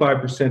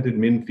 25%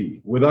 admin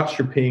fee. With us,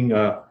 you're paying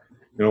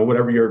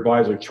whatever your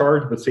advisor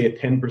charged, but say a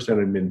 10%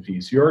 admin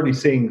fee. So you're already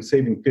saving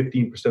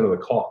 15% of the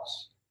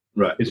costs.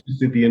 Right. It's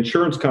just that the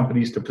insurance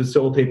companies to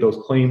facilitate those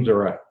claims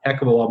are a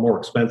heck of a lot more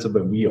expensive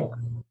than we are.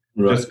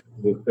 Right. Just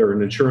because they're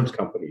an insurance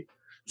company.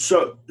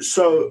 So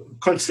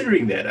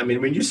considering that, I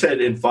mean, when you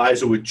said an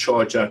advisor would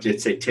charge out,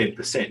 let's say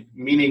 10%,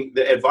 meaning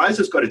the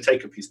advisor's got to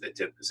take a piece of that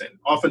 10%.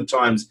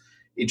 Oftentimes,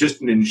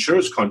 just in an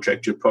insurance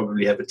contract, you'll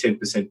probably have a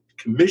 10%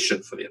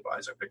 commission for the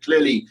advisor. But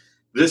clearly,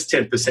 this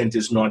 10%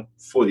 is not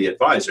for the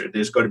advisor.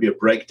 There's got to be a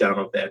breakdown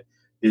of that.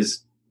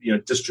 There's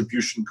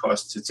distribution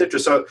costs, etc.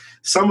 So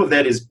some of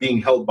that is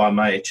being held by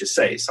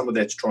myHSA. Some of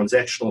that's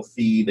transactional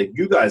fee that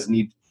you guys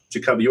need to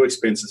cover your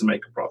expenses and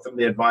make a profit. And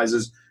the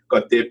advisors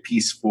got their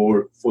piece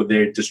for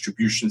their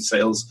distribution,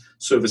 sales,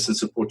 service, and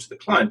support to the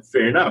client.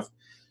 Fair enough.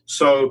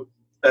 So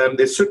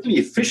there's certainly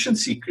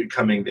efficiency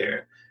coming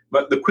there.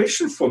 But the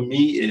question for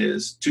me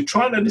is to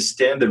try and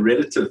understand the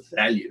relative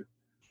value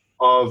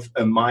of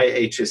a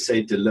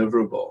myHSA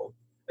deliverable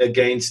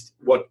against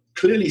what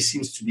clearly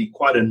seems to be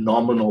quite a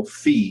nominal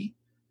fee.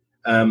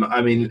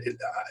 I mean,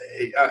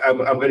 I'm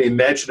going to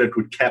imagine it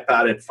would cap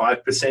out at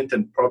 5%,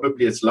 and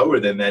probably it's lower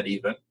than that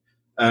even.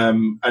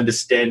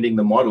 Understanding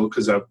the model,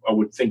 because I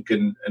would think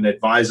an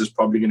advisor is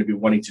probably going to be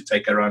wanting to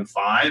take around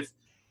 5,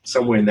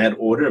 somewhere in that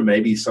order.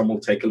 Maybe some will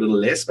take a little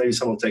less, maybe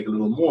some will take a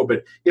little more.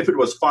 But if it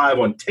was 5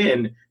 on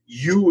 10,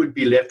 you would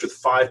be left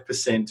with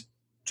 5%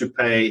 to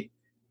pay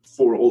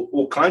for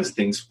all kinds of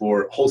things,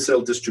 for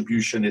wholesale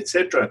distribution,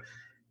 etc.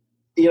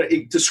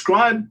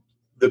 Describe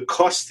the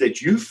costs that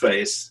you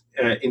face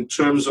in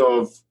terms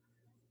of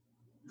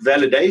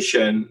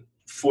validation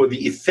for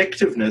the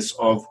effectiveness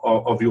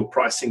of your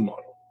pricing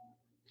model.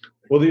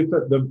 Well,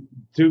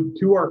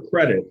 to our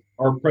credit,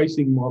 our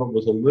pricing model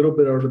was a little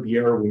bit out of the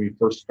air when we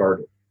first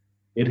started.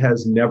 It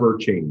has never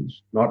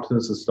changed, not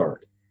since the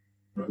start.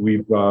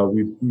 We've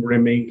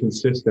remained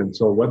consistent.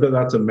 So whether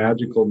that's a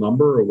magical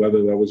number or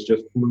whether that was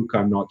just fluke,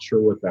 I'm not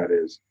sure what that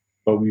is.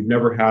 But we've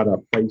never had a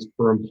price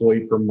per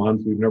employee per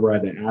month. We've never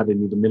had to add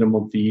any of the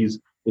minimum fees.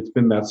 It's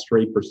been that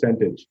straight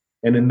percentage.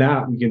 And in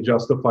that, we can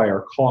justify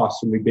our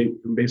costs and we can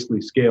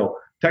basically scale.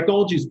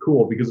 Technology is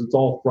cool because it's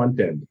all front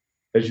end.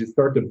 As you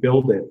start to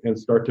build it and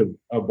start to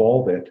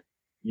evolve it,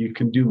 you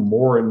can do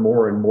more and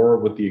more and more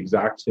with the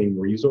exact same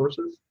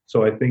resources.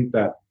 So I think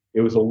that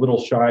it was a little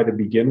shy to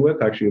begin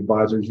with. Actually,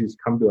 advisors used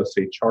to come to us,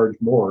 say, charge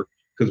more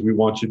because we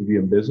want you to be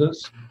in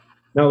business.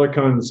 Now they're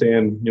coming and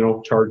saying,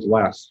 charge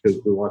less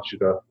because we want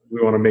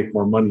to make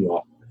more money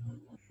off.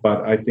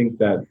 But I think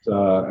that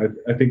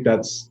I think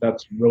that's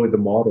really the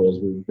model, is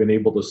we've been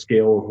able to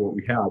scale with what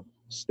we have,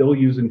 still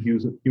using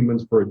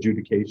humans for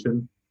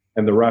adjudication.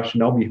 And the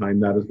rationale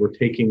behind that is we're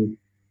taking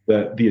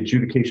the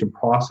adjudication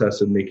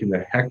process and making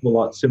it a heck of a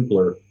lot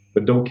simpler.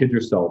 But don't kid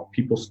yourself,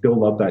 people still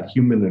love that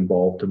human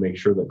involved to make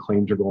sure that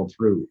claims are going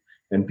through.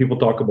 And people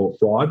talk about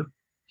fraud.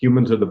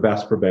 Humans are the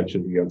best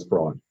prevention against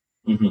fraud,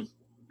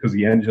 because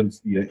the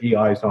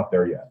AI is not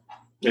there yet.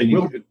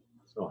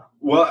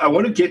 Well, I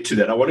want to get to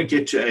that. I want to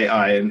get to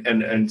AI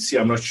and see.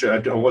 I'm not sure.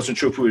 I wasn't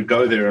sure if we would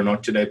go there or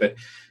not today, but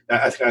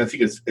I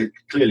think it's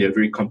clearly a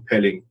very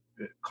compelling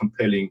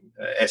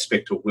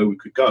aspect of where we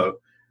could go,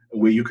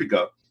 where you could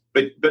go.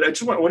 But I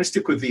just want to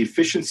stick with the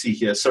efficiency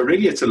here. So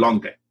really, it's a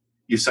long game.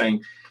 You're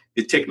saying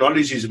the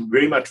technology is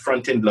very much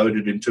front-end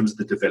loaded in terms of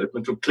the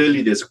development. Well,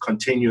 clearly, there's a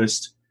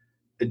continuous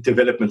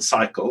development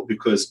cycle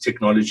because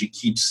technology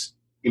keeps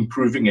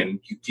improving and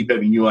you keep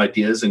having new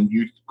ideas and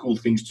new cool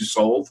things to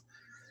solve.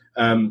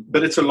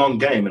 But it's a long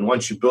game, and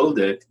once you build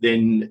it,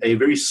 then a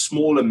very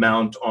small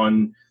amount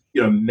on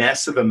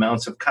massive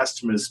amounts of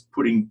customers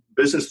putting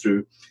business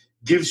through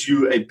gives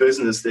you a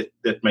business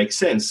that makes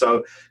sense.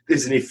 So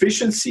there's an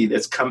efficiency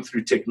that's come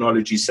through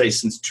technology, say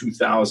since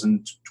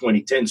 2000,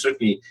 2010,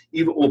 certainly,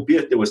 even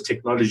albeit there was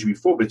technology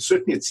before, but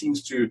certainly it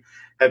seems to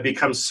have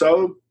become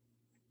so,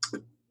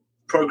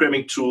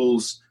 programming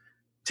tools,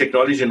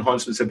 technology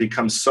enhancements have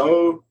become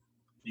so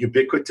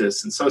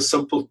ubiquitous and so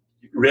simple,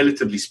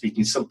 relatively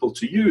speaking, simple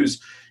to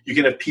use. You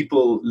can have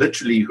people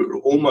literally who are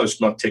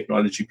almost not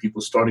technology people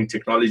starting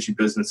technology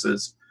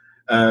businesses,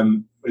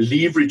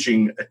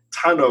 leveraging a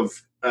ton of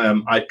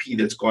IP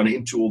that's gone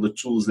into all the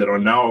tools that are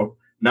now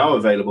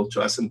available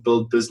to us, and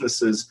build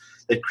businesses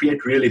that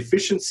create real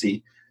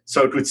efficiency.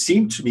 So it would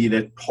seem to me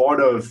that part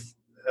of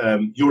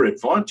your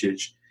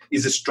advantage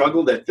is a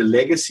struggle that the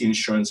legacy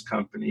insurance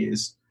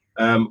companies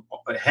have.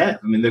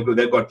 I mean,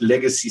 they've got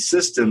legacy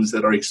systems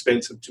that are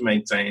expensive to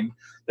maintain.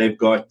 They've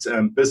got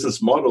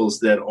business models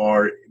that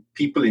are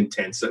people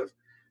intensive.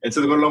 And so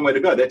they've got a long way to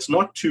go. That's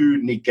not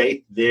to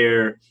negate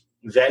their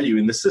value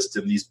in the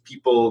system. These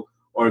people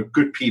are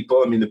good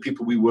people. I mean, the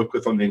people we work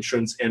with on the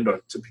insurance end are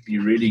typically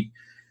really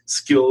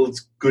skilled,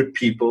 good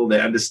people.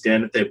 They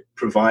understand that they're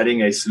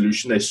providing a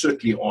solution. They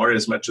certainly are,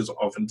 as much as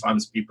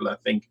oftentimes people, I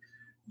think,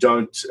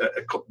 don't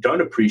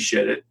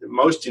appreciate it.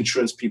 Most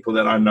insurance people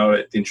that I know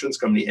at the insurance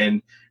company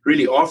end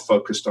really are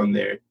focused on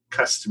their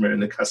customer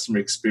and the customer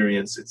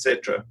experience,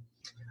 etc.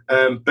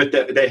 But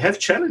they have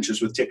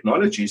challenges with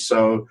technology.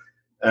 So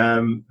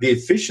the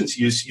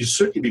efficiency is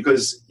certainly,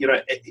 because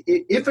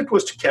if it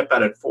was to cap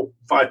out at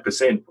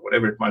 5%,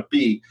 whatever it might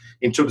be,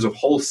 in terms of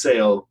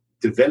wholesale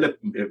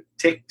development,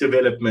 tech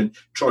development,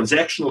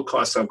 transactional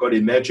costs, I've got to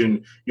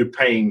imagine you're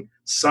paying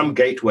some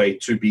gateway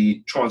to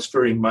be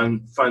transferring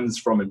funds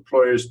from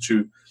employers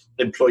to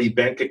employee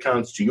bank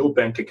accounts to your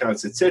bank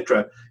accounts,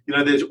 etc.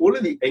 There's all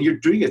of and you're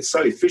doing it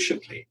so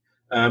efficiently.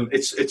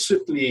 It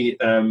certainly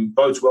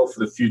bodes well for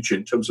the future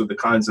in terms of the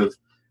kinds of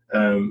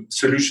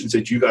solutions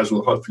that you guys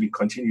will hopefully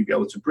continue to be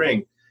able to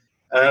bring.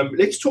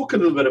 Let's talk a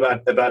little bit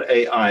about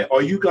AI.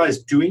 Are you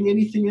guys doing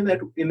anything in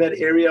that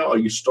area? Are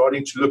you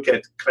starting to look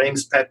at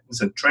claims patterns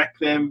and track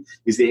them?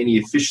 Is there any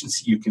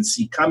efficiency you can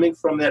see coming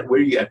from that? Where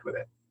are you at with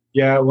it?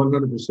 Yeah,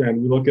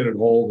 100%. We look at it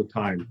all the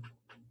time.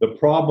 The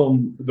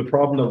problem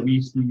that we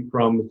see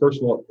from,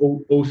 first of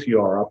all,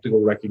 OCR,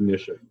 optical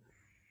recognition,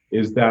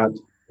 is that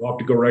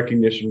optical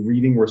recognition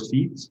reading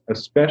receipts,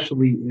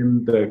 especially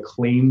in the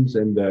claims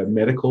and the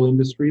medical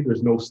industry,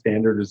 there's no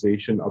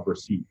standardization of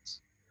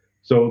receipts.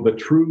 So the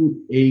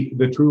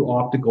true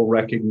optical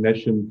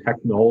recognition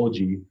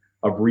technology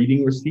of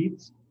reading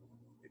receipts,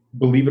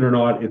 believe it or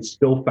not, it's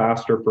still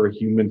faster for a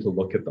human to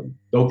look at them.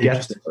 They'll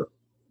get there,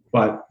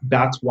 but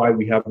that's why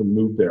we haven't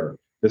moved there.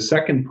 The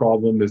second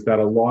problem is that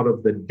a lot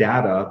of the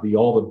data,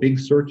 all the big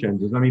search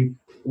engines, I mean,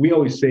 we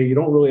always say you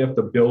don't really have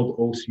to build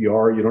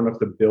OCR, you don't have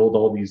to build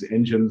all these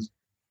engines,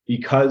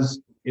 because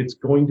it's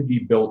going to be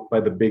built by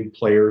the big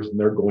players and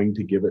they're going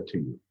to give it to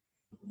you.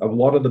 A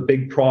lot of the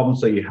big problems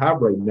that you have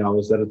right now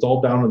is that it's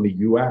all down in the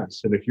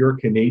US. And if you're a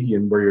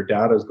Canadian where your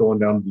data is going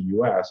down to the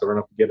US, I don't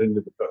have to get into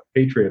the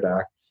Patriot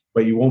Act,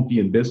 but you won't be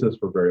in business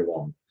for very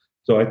long.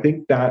 So I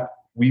think that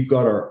we've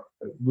got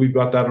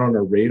that on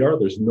our radar.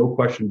 There's no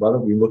question about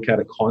it. We look at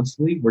it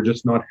constantly. We're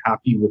just not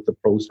happy with the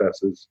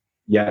processes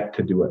yet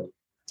to do it.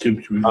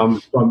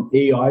 From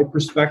AI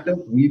perspective,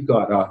 we've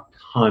got a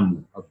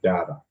ton of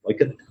data,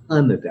 like a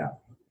ton of data.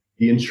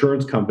 The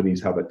insurance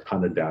companies have a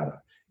ton of data.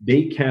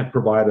 They can't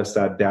provide us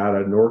that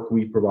data, nor can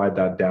we provide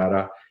that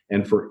data.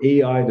 And for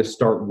AI to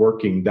start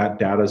working, that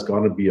data is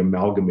going to be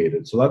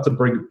amalgamated. So that's a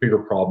bigger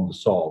problem to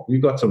solve.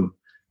 We've got some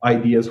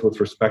ideas with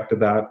respect to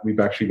that. We've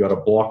actually got a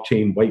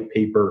blockchain white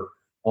paper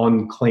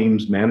on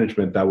claims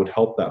management that would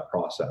help that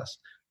process.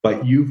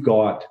 But you've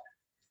got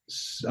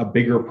a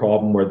bigger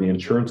problem where the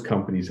insurance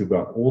companies have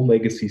got old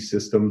legacy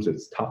systems.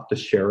 It's tough to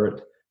share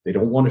it. They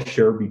don't want to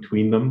share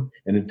between them.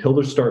 And until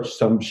there starts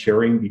some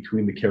sharing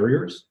between the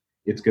carriers,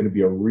 it's going to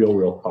be a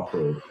real tough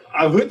road.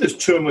 I've heard this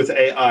term with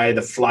AI,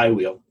 the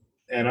flywheel.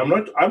 And I'm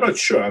not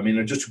sure. I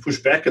mean, just to push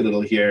back a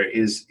little here,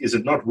 is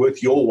it not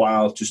worth your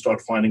while to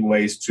start finding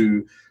ways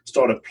to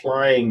start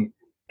applying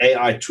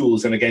AI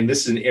tools? And again,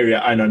 this is an area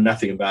I know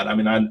nothing about. I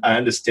mean, I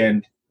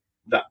understand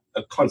the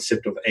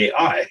concept of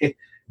AI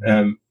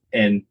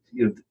and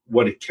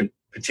what it can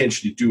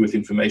potentially do with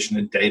information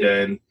and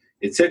data and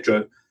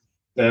etc.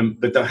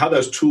 But how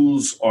those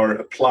tools are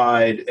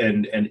applied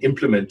and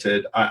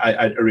implemented,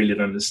 I really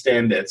don't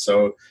understand that.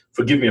 So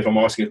forgive me if I'm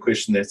asking a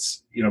question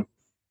that's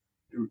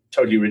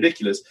totally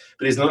ridiculous.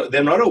 But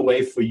they're not a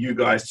way for you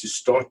guys to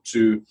start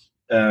to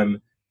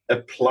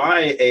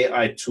apply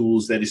AI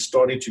tools that is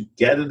starting to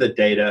gather the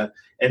data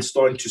and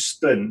starting to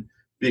spin,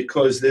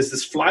 because there's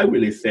this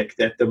flywheel effect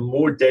that the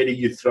more data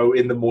you throw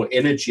in, the more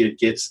energy it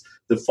gets,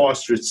 the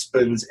faster it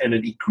spins and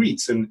it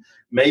accretes. And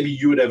maybe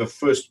you would have a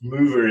first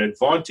mover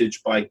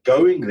advantage by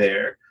going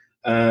there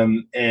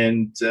and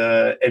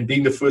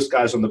being the first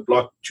guys on the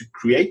block to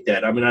create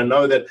that. I mean, I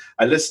know that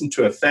I listened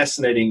to a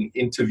fascinating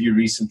interview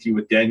recently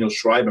with Daniel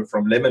Schreiber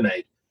from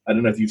Lemonade. I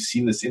don't know if you've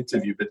seen this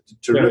interview, but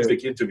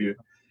terrific interview.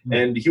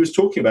 And he was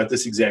talking about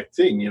this exact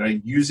thing,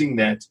 using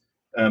that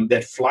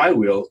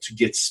flywheel to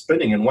get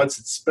spinning. And once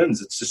it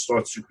spins, it just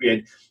starts to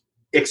create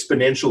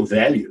exponential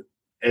value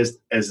as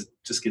it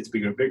just gets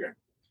bigger and bigger.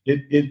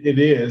 It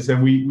is,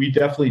 and we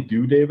definitely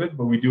do, David,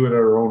 but we do it at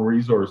our own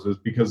resources,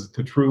 because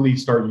to truly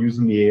start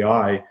using the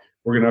AI,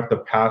 we're going to have to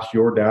pass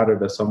your data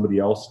to somebody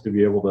else to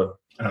be able to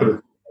put it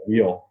on the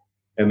wheel.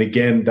 And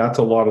again, that's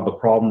a lot of the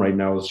problem right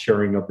now, is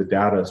sharing of the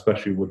data,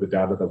 especially with the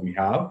data that we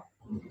have.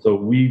 So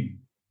we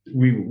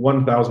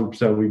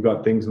 1,000%, we've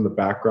got things in the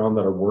background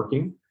that are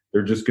working.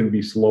 They're just going to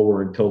be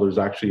slower until there's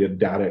actually a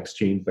data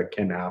exchange that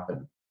can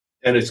happen.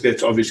 And it's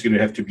obviously going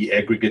to have to be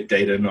aggregate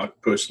data, not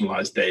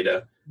personalized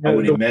data, I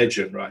would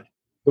imagine, right?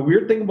 The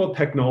weird thing about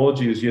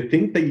technology is you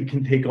think that you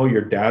can take all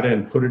your data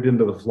and put it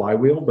into the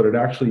flywheel, but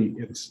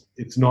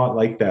it's not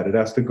like that. It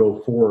has to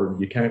go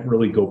forward. You can't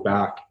really go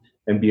back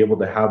and be able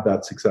to have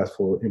that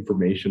successful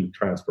information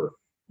transfer.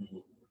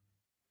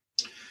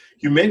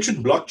 You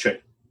mentioned blockchain.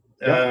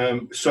 Yeah.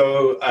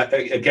 So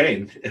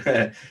again,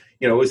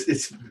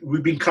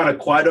 we've been kind of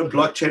quiet on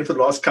blockchain for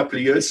the last couple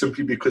of years,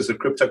 simply because the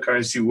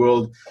cryptocurrency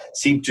world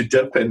seemed to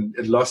dip and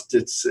it lost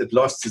its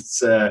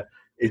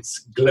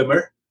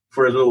glimmer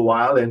for a little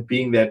while. And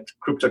being that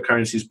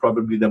cryptocurrency is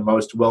probably the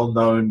most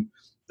well-known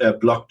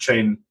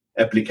blockchain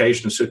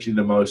application,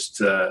 certainly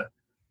the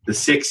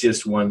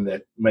sexiest one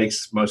that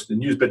makes most of the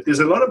news. But there's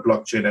a lot of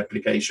blockchain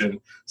application,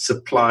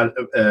 supply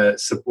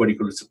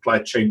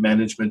chain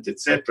management,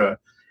 etc.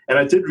 And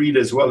I did read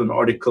as well an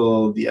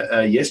article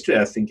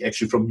yesterday, I think,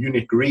 actually from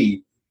Munich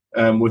Re,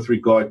 with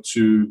regard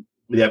to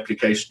the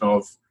application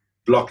of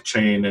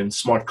blockchain and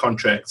smart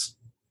contracts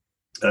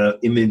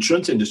in the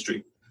insurance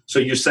industry. So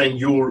you're saying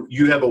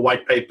you have a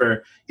white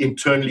paper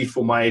internally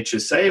for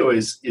myHSA, or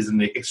is it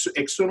an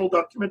external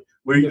document?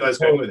 Where are you guys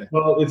going with it?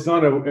 Well, it's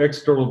not an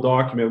external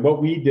document.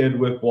 What we did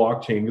with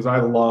blockchain, because I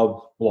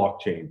love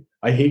blockchain.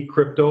 I hate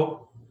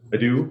crypto. I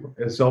do,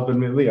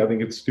 self-admittedly. I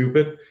think it's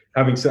stupid.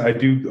 Having said, I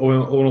do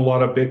own a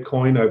lot of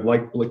Bitcoin. I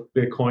like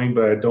Bitcoin,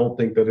 but I don't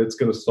think that it's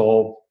going to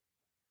solve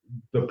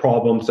the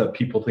problems that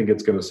people think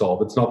it's going to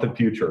solve. It's not the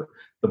future.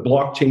 The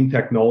blockchain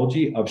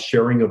technology of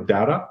sharing of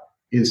data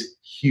is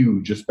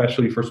huge,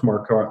 especially for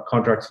smart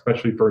contracts,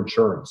 especially for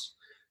insurance.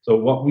 So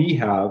what we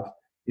have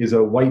is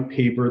a white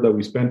paper that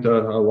we spent a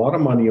lot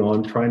of money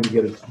on trying to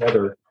get it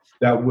together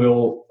that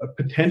will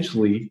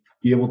potentially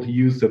be able to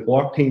use the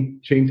blockchain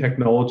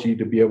technology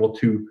to be able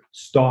to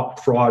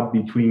stop fraud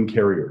between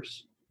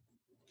carriers.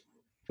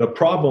 The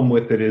problem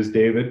with it is,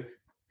 David,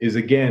 is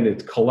again,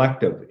 it's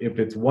collective. If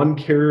it's one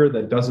carrier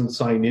that doesn't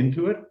sign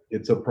into it,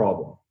 it's a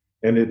problem.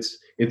 And it's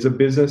a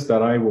business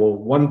that I will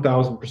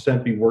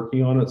 1,000% be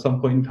working on at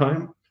some point in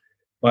time.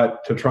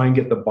 But to try and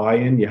get the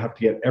buy-in, you have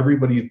to get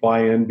everybody's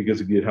buy-in, because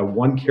if you have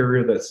one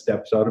carrier that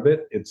steps out of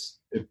it, it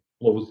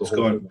blows the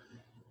whole thing.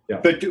 Yeah.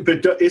 But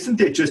isn't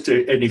there just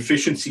an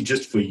efficiency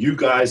just for you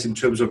guys in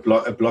terms of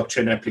a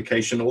blockchain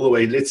application all the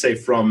way, let's say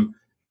from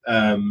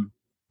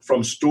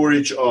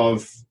storage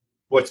of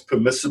what's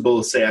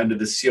permissible, say under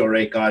the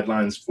CRA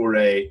guidelines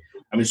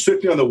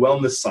certainly on the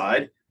wellness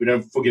side, we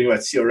don't forget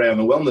about CRA. On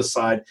the wellness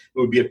side, it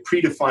would be a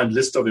predefined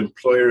list of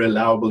employer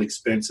allowable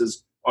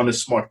expenses on a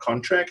smart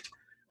contract.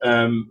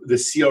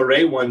 The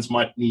CRA ones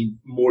might need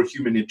more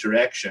human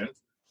interaction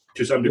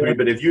to some degree,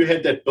 but if you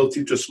had that built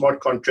into a smart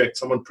contract,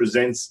 someone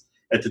presents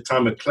at the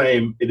time of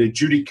claim, it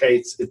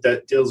adjudicates,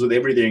 that deals with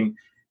everything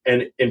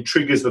and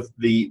triggers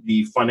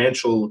the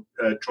financial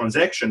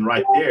transaction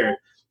right there.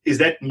 Is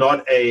that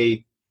not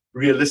a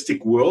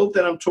realistic world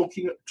that I'm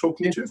talking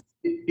to?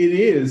 It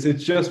is.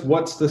 It's just,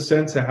 what's the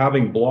sense of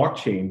having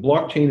blockchain?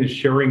 Blockchain is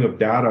sharing of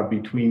data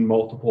between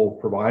multiple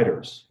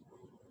providers.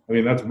 I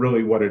mean, that's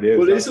really what it is.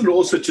 Well, isn't it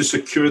also to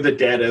secure the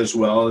data as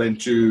well, and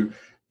to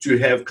to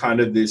have kind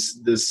of this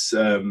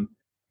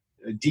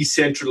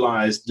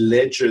decentralized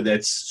ledger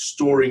that's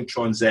storing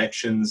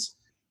transactions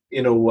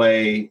in a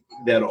way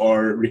that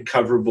are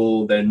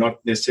recoverable, they're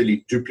not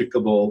necessarily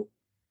duplicable,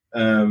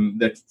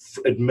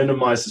 it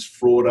minimizes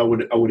fraud, I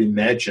would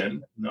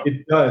imagine. No?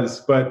 It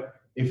does, but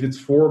if it's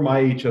for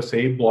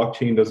myHSA,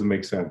 blockchain doesn't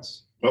make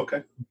sense.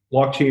 Okay.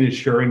 Blockchain is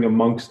sharing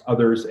amongst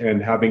others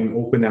and having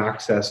open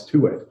access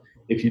to it.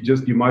 If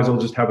you might as well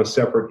just have a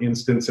separate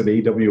instance of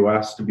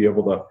AWS to be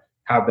able to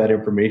have that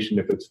information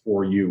if it's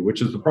for you,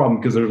 which is the problem,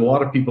 because there's a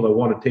lot of people that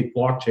want to take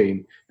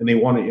blockchain and they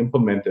want to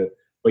implement it,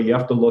 but you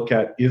have to look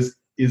at is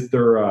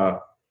there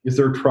a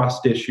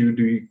trust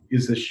issue?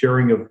 Is the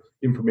sharing of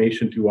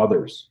information to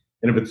others?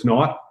 And if it's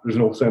not, there's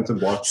no sense in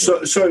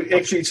blockchain.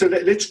 So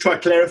let's try to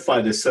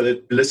clarify this so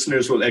that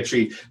listeners will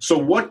actually. So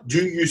what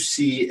do you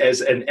see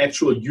as an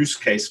actual use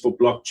case for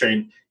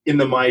blockchain in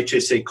the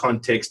myHSA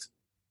context,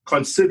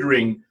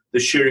 considering the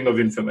sharing of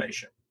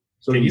information?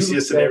 So can you see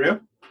a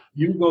scenario?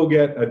 You go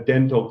get a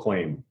dental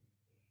claim.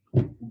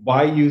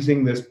 By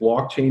using this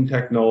blockchain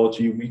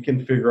technology, we can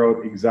figure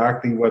out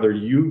exactly whether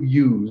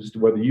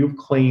you've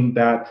claimed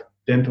that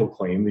dental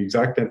claim, the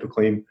exact dental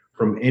claim,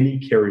 from any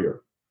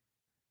carrier.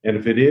 And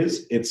if it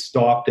is, it's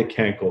stopped, it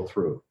can't go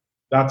through.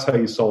 That's how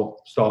you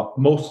stop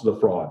most of the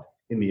fraud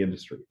in the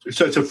industry.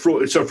 So it's a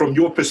fraud. So from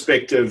your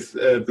perspective,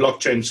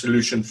 blockchain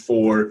solution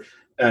for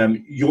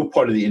your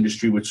part of the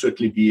industry would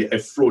certainly be a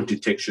fraud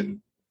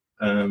detection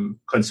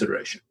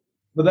consideration.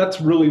 But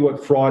that's really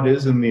what fraud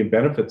is in the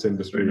benefits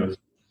industry. Mm-hmm.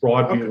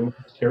 Fraud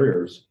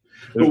carriers.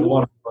 There's a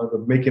lot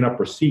of making up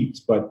receipts,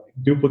 but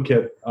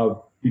duplicate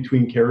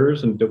between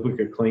carriers and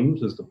duplicate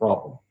claims is the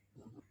problem.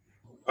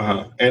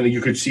 And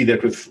you could see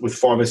that with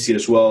pharmacy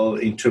as well,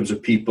 in terms of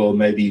people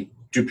maybe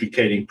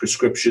duplicating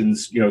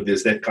prescriptions.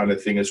 There's that kind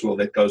of thing as well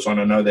that goes on.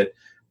 I know that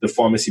the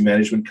pharmacy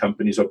management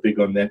companies are big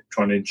on that,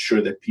 trying to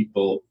ensure that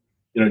people,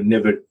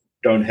 never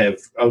don't have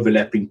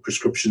overlapping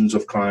prescriptions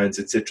of clients,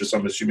 etc. So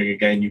I'm assuming,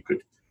 again, you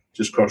could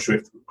just cross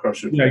it.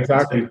 Yeah,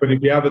 exactly. But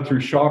if you have it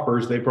through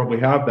shoppers, they probably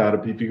have that.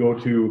 If you go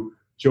to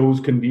Joe's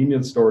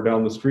convenience store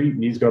down the street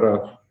and he's got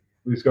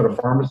a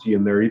pharmacy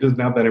in there, he doesn't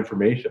have that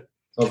information.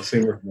 It's not the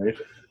same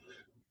information.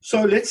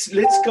 So let's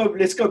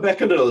go back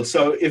a little.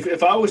 So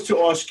if I was to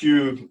ask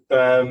you,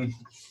 now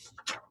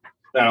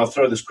I'll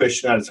throw this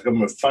question out. It's like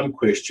a fun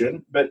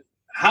question, but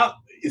how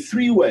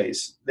 3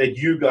 ways that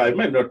you guys,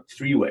 maybe not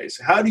 3 ways,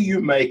 how do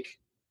you make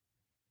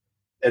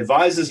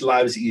advisors'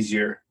 lives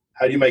easier?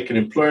 How do you make an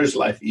employer's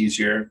life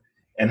easier?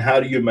 And how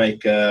do you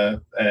make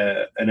a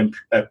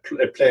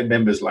plan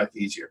member's life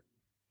easier?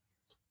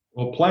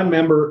 Well, plan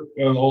member,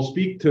 I'll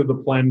speak to the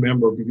plan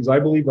member because I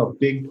believe a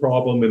big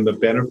problem in the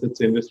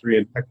benefits industry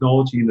and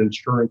technology and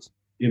insurance,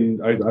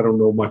 I don't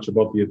know much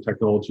about the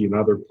technology in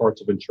other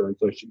parts of insurance,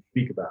 I should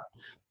speak of that.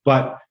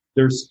 But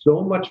there's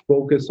so much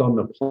focus on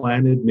the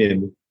plan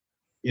admin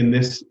in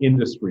this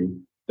industry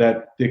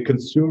that the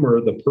consumer,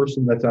 the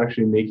person that's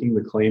actually making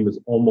the claim, is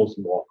almost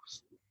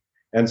lost.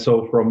 And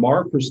so from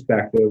our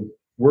perspective,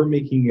 we're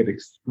making it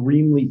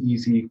extremely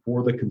easy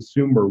for the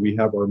consumer. We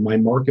have our My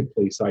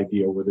Marketplace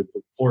idea where the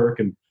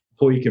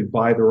employee can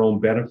buy their own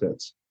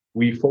benefits.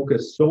 We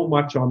focus so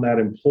much on that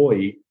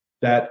employee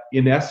that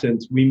in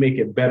essence, we make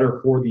it better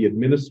for the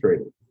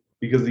administrator,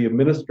 because the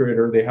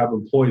administrator, they have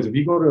employees. If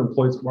you go to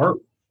employees,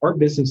 our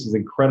business is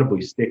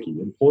incredibly sticky.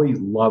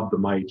 Employees love the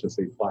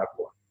myHSA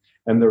platform.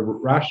 And the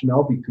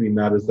rationale between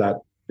that is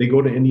that they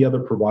go to any other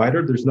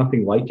provider, there's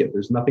nothing like it.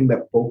 There's nothing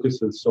that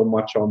focuses so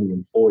much on the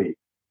employee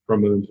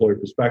from an employer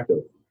perspective.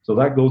 So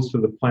that goes to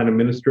the plan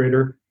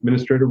administrator.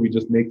 We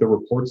just make the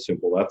reports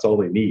simple. That's all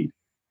they need.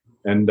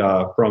 And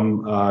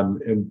from an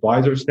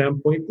advisor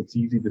standpoint, it's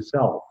easy to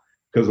sell,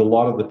 because a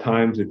lot of the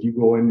times if you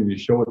go in and you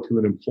show it to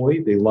an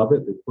employee, they love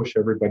it. They push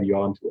everybody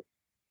onto it.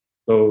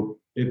 So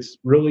it's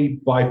really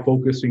by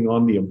focusing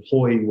on the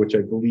employee, which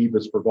I believe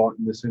is forgotten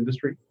in this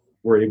industry,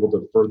 we're able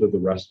to further the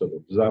rest of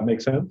it. Does that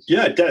make sense?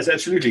 Yeah, it does.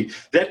 Absolutely.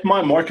 That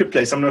My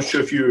Marketplace, I'm not sure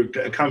if you're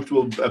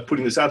comfortable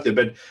putting this out there,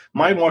 but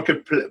My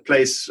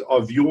Marketplace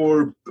of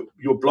your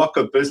block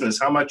of business,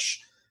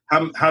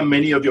 how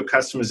many of your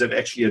customers have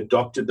actually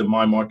adopted the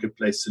My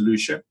Marketplace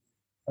solution?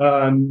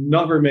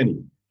 Not very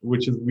many,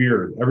 which is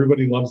weird.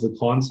 Everybody loves the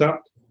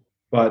concept,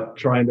 but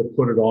trying to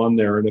put it on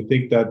there. And I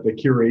think that the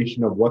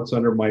curation of what's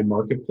under My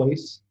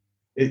Marketplace,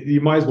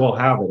 you might as well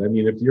have it. I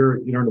mean, if you're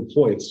an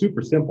employee, it's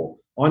super simple.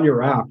 On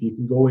your app, you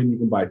can go in, you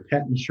can buy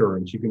pet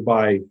insurance, you can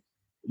buy,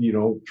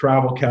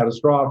 travel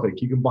catastrophic,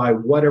 you can buy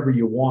whatever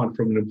you want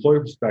from an employer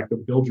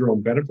perspective, build your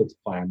own benefits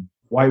plan.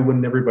 Why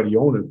wouldn't everybody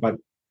own it? But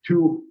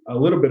to a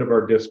little bit of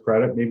our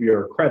discredit, maybe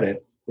our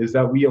credit, is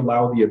that we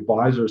allow the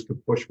advisors to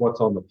push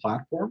what's on the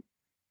platform.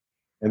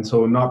 And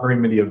so not very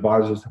many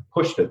advisors have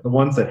pushed it. The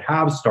ones that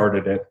have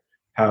started it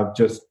have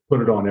just put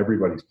it on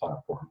everybody's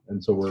platform.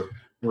 And so we're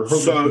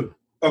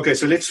okay,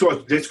 so let's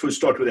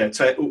start with that.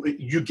 So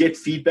you get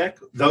feedback.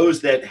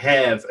 Those that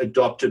have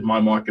adopted My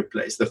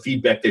Marketplace, the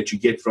feedback that you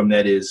get from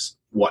that is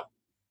what?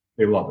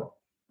 They love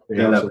it.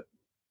 They love it.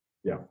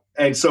 Yeah.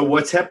 And so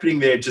what's happening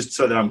there, just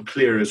so that I'm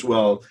clear as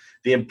well,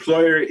 the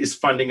employer is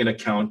funding an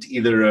account,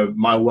 either a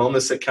My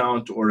Wellness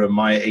account or a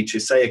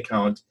myHSA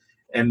account,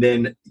 and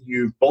then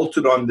you've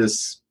bolted on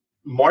this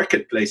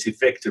marketplace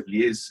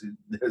effectively, as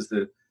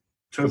the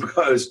term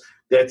goes,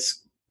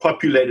 that's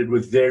populated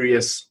with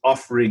various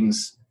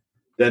offerings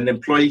that an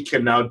employee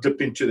can now dip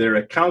into their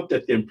account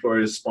that the employer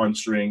is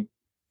sponsoring,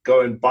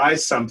 go and buy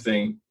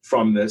something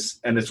from this,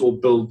 and it's all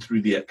billed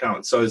through the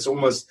account. So it's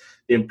almost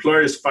the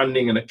employer is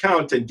funding an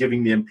account and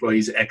giving the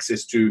employees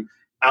access to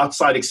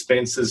outside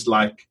expenses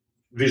like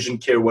vision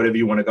care, whatever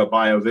you want to go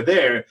buy over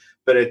there.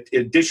 But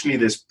additionally,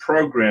 there's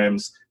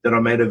programs that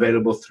are made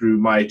available through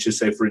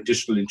myHSA for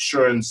additional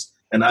insurance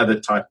and other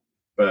type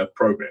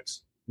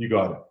programs. You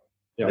got it.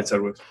 Yeah, that's how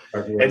it works.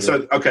 And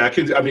so, okay,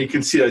 you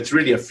can see that it's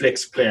really a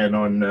flex plan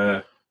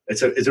on.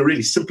 It's a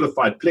really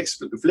simplified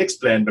flex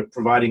plan, but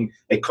providing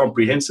a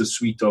comprehensive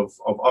suite of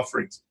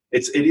offerings.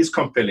 It is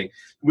compelling,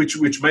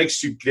 which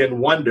makes you then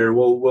wonder,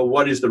 well,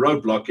 what is the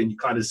roadblock? And you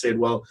kind of said,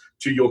 well,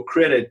 to your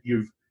credit,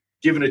 you've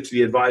given it to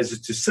the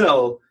advisors to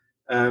sell,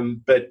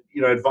 but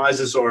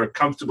advisors are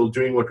comfortable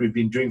doing what we've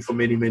been doing for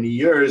many, many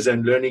years,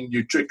 and learning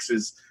new tricks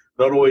is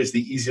not always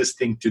the easiest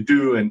thing to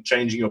do, and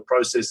changing your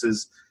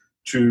processes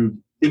to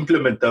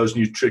implement those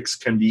new tricks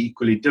can be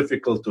equally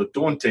difficult or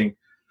daunting.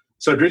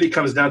 So it really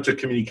comes down to a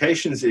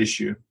communications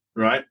issue,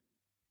 right?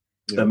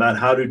 Yeah. About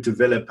how to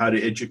develop, how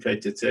to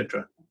educate,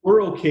 etc.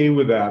 We're okay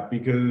with that,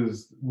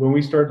 because when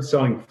we started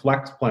selling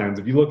flex plans,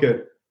 if you look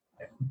at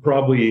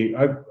probably,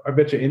 I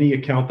bet you any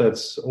account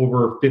that's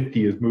over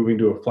 50 is moving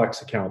to a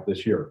flex account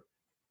this year.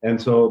 And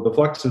so the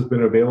flex has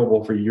been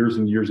available for years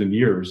and years and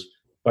years,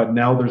 but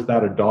now there's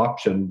that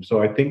adoption.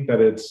 So I think that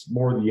it's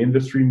more the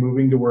industry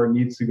moving to where it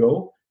needs to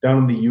go. Down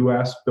in the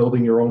US,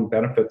 building your own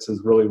benefits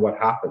is really what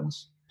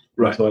happens.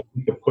 Right. So I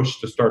think the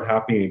push to start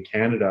happening in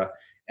Canada,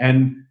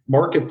 and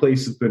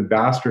marketplace has been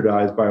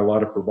bastardized by a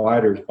lot of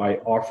providers by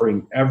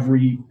offering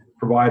every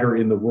provider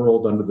in the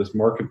world under this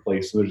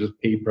marketplace, and there's just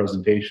paid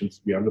presentations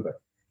to be under there.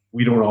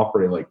 We don't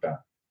operate like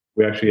that.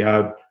 We actually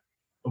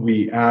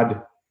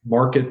add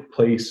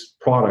marketplace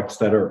products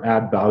that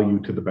add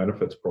value to the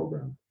benefits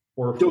program.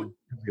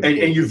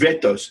 And you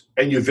vet those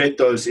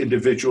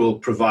individual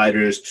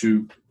providers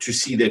to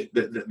see that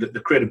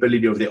the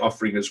credibility of their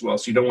offering as well.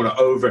 So you don't want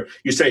to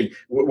you're saying,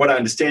 what I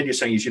understand you're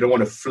saying is you don't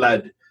want to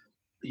flood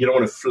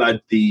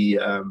the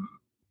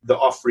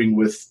offering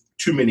with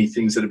too many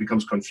things that it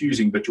becomes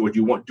confusing, but what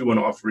you do want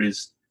to offer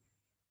is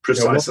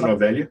precise and of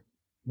value.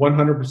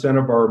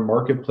 100% of our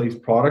marketplace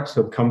products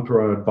have come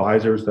through our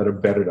advisors that have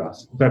vetted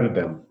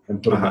them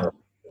and put them there.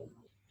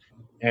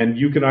 And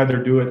you can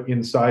either do it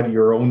inside of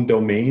your own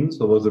domain,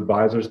 so those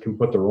advisors can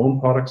put their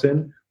own products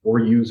in, or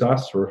use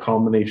us, or a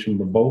combination of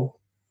them both.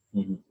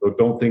 Mm-hmm. So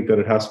don't think that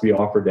it has to be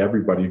offered to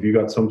everybody. If you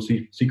got some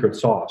secret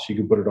sauce, you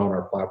can put it on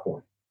our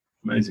platform.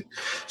 Amazing.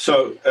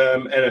 So,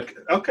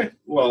 okay.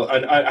 Well,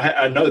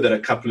 I know that a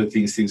couple of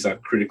these things are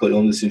critical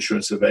illness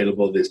insurance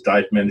available. There's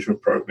diet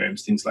management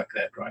programs, things like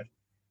that, right?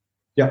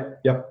 Yeah.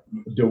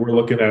 We're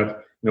looking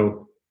at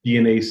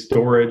DNA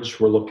storage.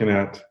 We're looking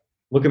at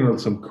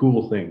some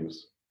cool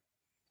things.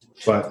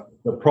 But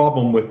the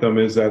problem with them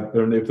is that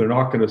if they're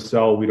not going to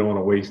sell, we don't want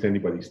to waste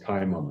anybody's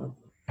time on them.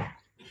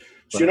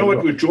 So you know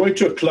what? We're drawing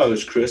to a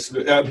close, Chris.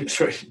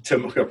 Sorry,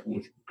 Tim.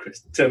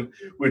 Tim,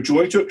 we're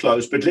drawing to a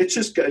close, but let's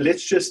wrap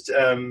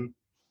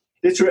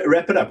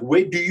it up.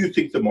 Where do you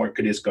think the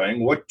market is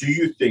going? What do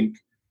you think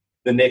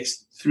the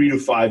next 3 to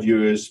 5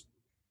 years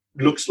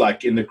looks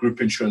like in the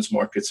group insurance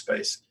market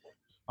space?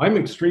 I'm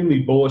extremely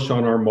bullish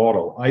on our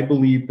model. I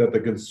believe that the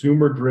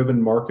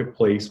consumer-driven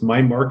marketplace,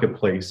 my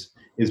marketplace,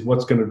 is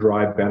what's going to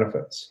drive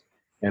benefits.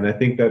 And I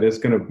think that it's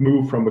going to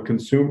move from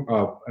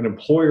an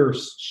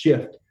employer's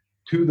shift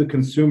to the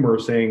consumer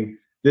saying,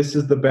 this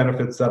is the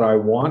benefits that I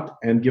want,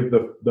 and give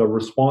the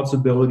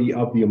responsibility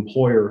of the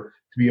employer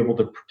to be able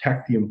to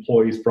protect the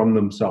employees from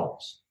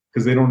themselves,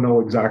 because they don't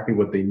know exactly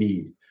what they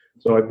need.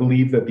 So I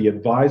believe that the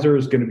advisor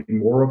is going to be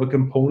more of a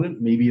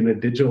component, maybe in a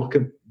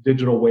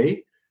digital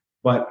way,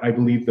 but I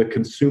believe the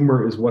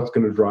consumer is what's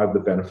going to drive the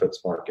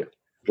benefits market,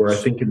 where I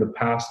think in the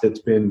past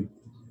it's been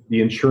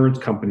the insurance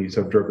companies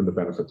have driven the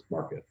benefits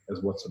market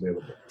as what's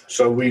available.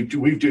 So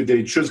the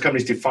insurance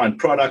companies define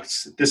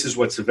products. This is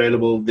what's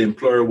available. The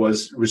employer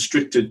was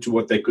restricted to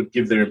what they could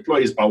give their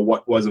employees by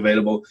what was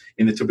available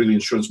in the typical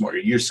insurance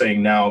market. You're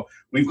saying now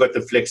we've got the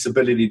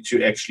flexibility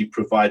to actually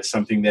provide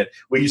something that,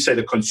 when you say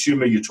the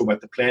consumer, you talk about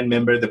the plan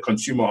member, the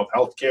consumer of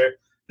healthcare.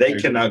 They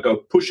can now go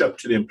push up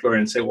to the employer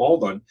and say, well,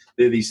 hold on,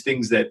 there are these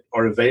things that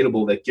are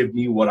available that give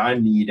me what I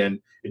need. And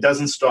it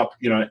doesn't stop,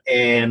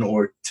 Anne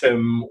or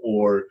Tim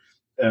or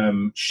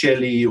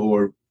Shelley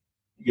or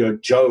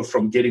Joe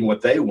from getting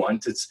what they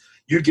want. It's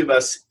you give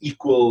us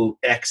equal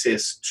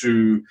access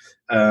to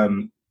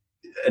an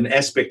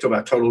aspect of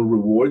our total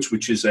rewards,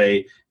 which is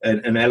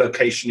an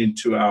allocation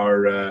into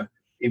our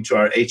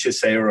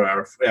HSA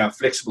or our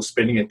flexible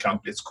spending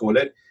account, let's call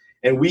it,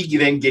 and we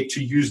then get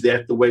to use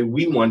that the way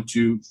we want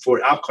to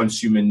for our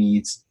consumer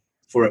needs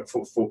for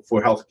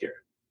healthcare.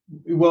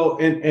 Well,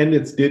 and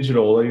it's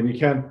digital, and you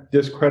can't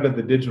discredit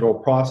the digital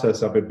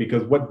process of it,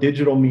 because what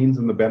digital means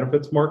in the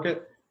benefits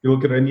market, you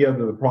look at any of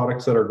the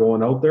products that are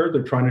going out there,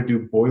 they're trying to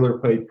do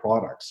boilerplate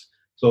products.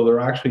 So they're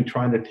actually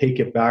trying to take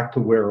it back to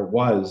where it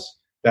was,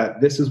 that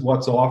this is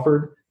what's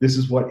offered, this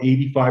is what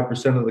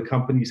 85% of the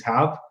companies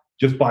have,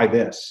 just buy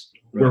this.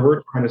 Right. Where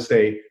we're trying to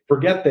say,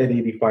 forget that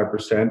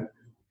 85%,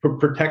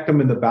 protect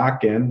them in the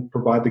back end,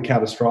 provide the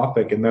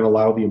catastrophic, and then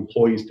allow the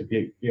employees to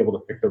be able to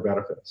pick their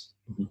benefits.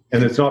 Mm-hmm.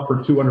 And it's not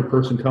for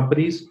 200-person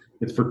companies,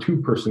 it's for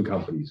 2-person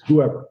companies,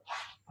 whoever.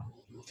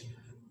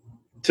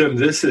 Tim,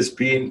 this has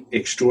been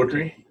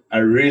extraordinary. I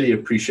really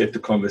appreciate the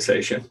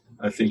conversation.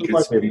 I think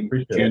it's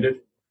been candid.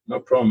 No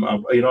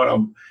problem.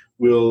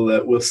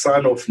 We'll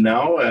sign off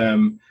now,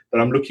 but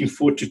I'm looking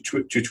forward to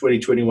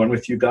 2021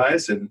 with you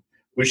guys, and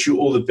wish you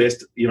all the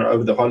best,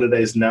 over the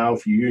holidays now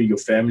for you and your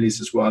families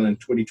as well. And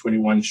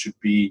 2021 should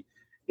be,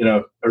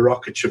 a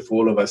rocket ship for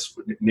all of us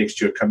for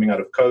next year, coming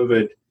out of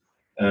COVID,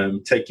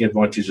 taking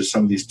advantage of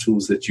some of these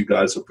tools that you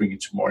guys are bringing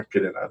to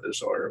market and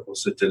others are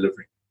also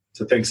delivering.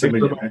 So thanks a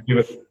million.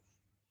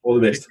 All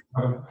the best.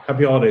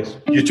 Happy holidays.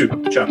 You too.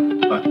 Ciao.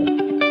 Bye.